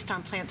based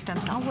on plant stem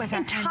cells.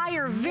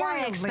 Entire,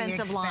 very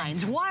expensive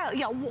lines. Wild,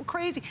 yeah,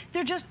 crazy.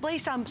 They're just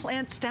based on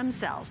plant stem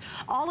cells.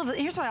 All of it.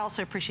 Here's what I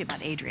also appreciate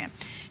about Adrienne.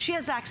 She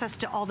has access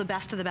to all the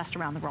best of the best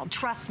around the world.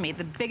 Trust me,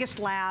 the biggest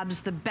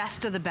labs, the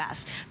best of the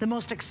best, the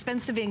most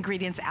expensive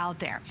ingredients out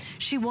there.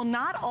 She will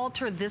not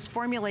alter this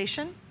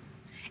formulation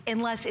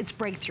unless it's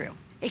breakthrough.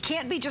 It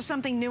can't be just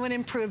something new and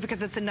improved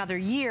because it's another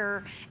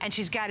year and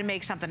she's got to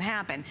make something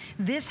happen.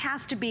 This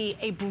has to be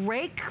a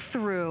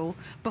breakthrough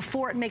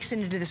before it makes it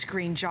into this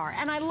green jar.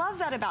 And I love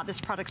that about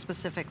this product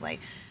specifically.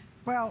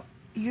 Well,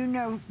 you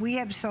know, we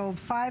have sold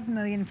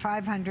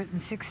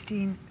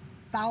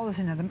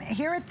 5,516,000 of them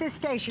here at this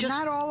station,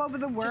 not all over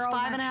the world.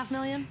 Just 5.5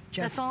 million?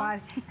 Just That's all?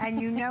 5. And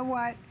you know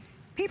what?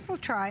 People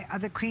try,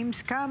 other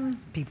creams come,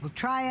 people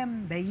try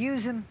them, they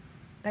use them,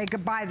 they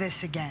could buy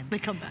this again. They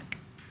come back.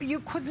 You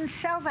couldn't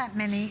sell that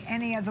many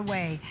any other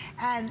way.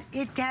 And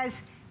it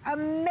has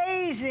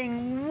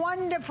amazing,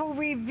 wonderful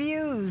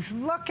reviews.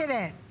 Look at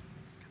it.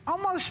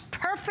 Almost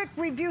perfect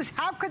reviews.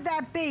 How could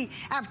that be?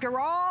 After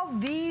all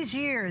these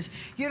years,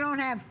 you don't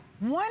have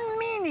one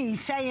meanie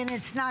saying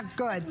it's not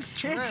good. It's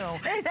true.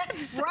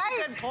 That's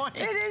right. A good point.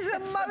 It is the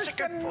most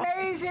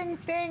amazing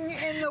thing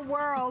in the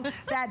world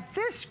that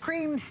this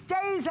cream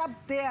stays up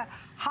there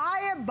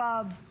high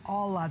above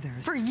all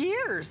others. For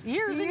years,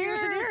 years and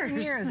years and years.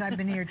 And years. I've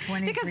been here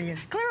 23 years.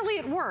 Clearly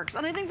it works,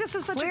 and I think this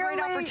is such a great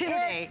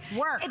opportunity. It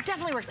works. It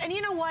definitely works. And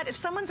you know what? If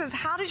someone says,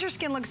 how does your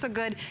skin look so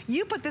good?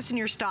 You put this in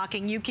your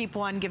stocking, you keep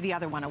one, give the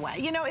other one away.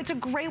 You know, it's a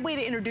great way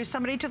to introduce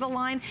somebody to the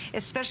line,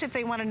 especially if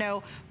they want to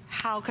know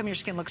how come your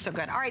skin looks so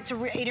good. All right,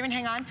 so Adrienne,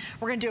 hang on.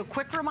 We're going to do a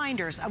quick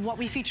reminders of what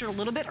we featured a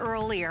little bit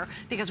earlier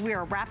because we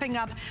are wrapping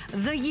up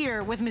the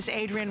year with Miss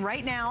Adrienne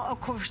right now.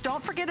 Of course,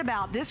 don't forget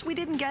about this we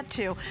didn't get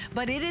to,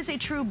 but it is a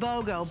true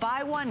BOGO.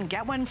 Buy one,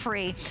 get one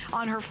free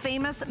on her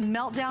famous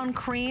Meltdown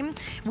Cream.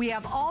 We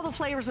have all the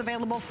flavors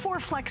available for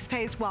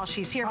FlexPays while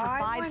she's here for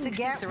 $5.63.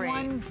 Get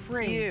one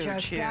free. Huge,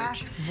 Just huge.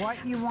 Ask what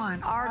you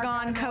want.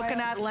 Argan,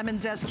 coconut, lemon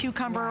zest,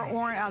 cucumber,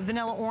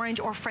 vanilla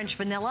orange, or French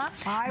vanilla.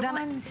 Buy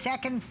one,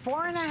 second,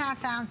 4.5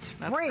 ounce free.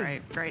 That's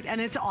great, great.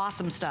 And it's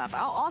awesome stuff.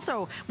 I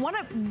also want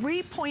to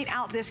re-point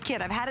out this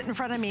kit. I've had it in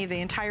front of me the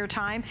entire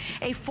time.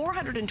 A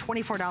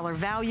 $424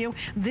 value.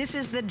 This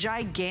is the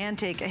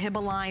gigantic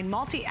Hibbeline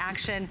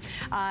multi-action,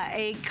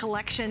 a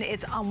collection.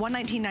 It's on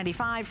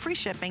 $119.95, free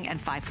shipping, and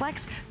 5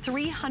 flex,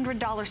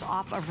 $300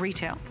 off of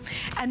retail.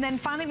 And then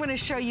finally, I'm going to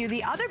show you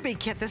the other big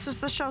kit. This is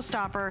the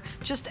showstopper,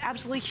 just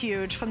absolutely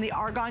huge from the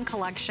Argan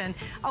collection.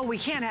 Oh, we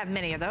can't have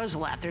many of those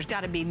left. There's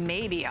got to be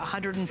maybe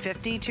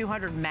 150,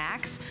 200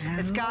 max. And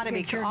it's got to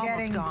be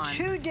almost gone.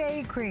 You're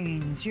getting 2-day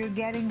creams. You're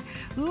getting,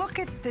 look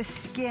at the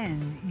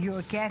skin.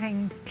 You're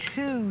getting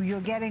 2.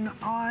 You're getting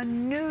a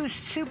new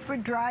super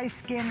dry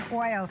skin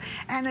oil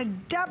and a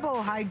double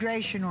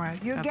hydration oil.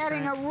 You're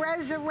getting a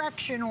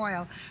resurrection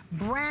oil,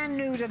 brand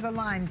new to the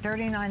line,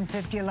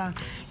 $39.50 alone.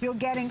 You're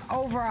getting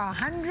over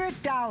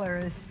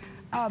 $100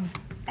 of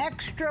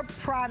extra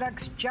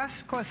products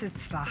just because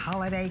it's the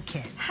holiday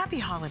kit. Happy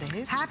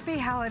holidays. Happy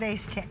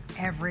holidays to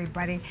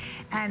everybody.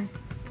 And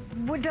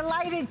we're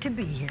delighted to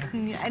be here.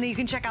 And you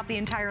can check out the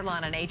entire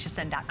line on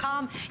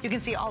hsn.com. You can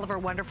see all of our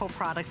wonderful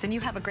products, and you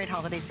have a great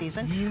holiday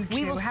season. You too.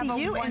 We will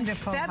see you in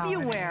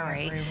February.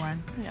 Holiday,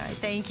 everyone. All right,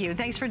 thank you.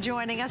 Thanks for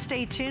joining us.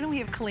 Stay tuned. We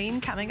have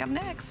Colleen coming up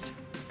next.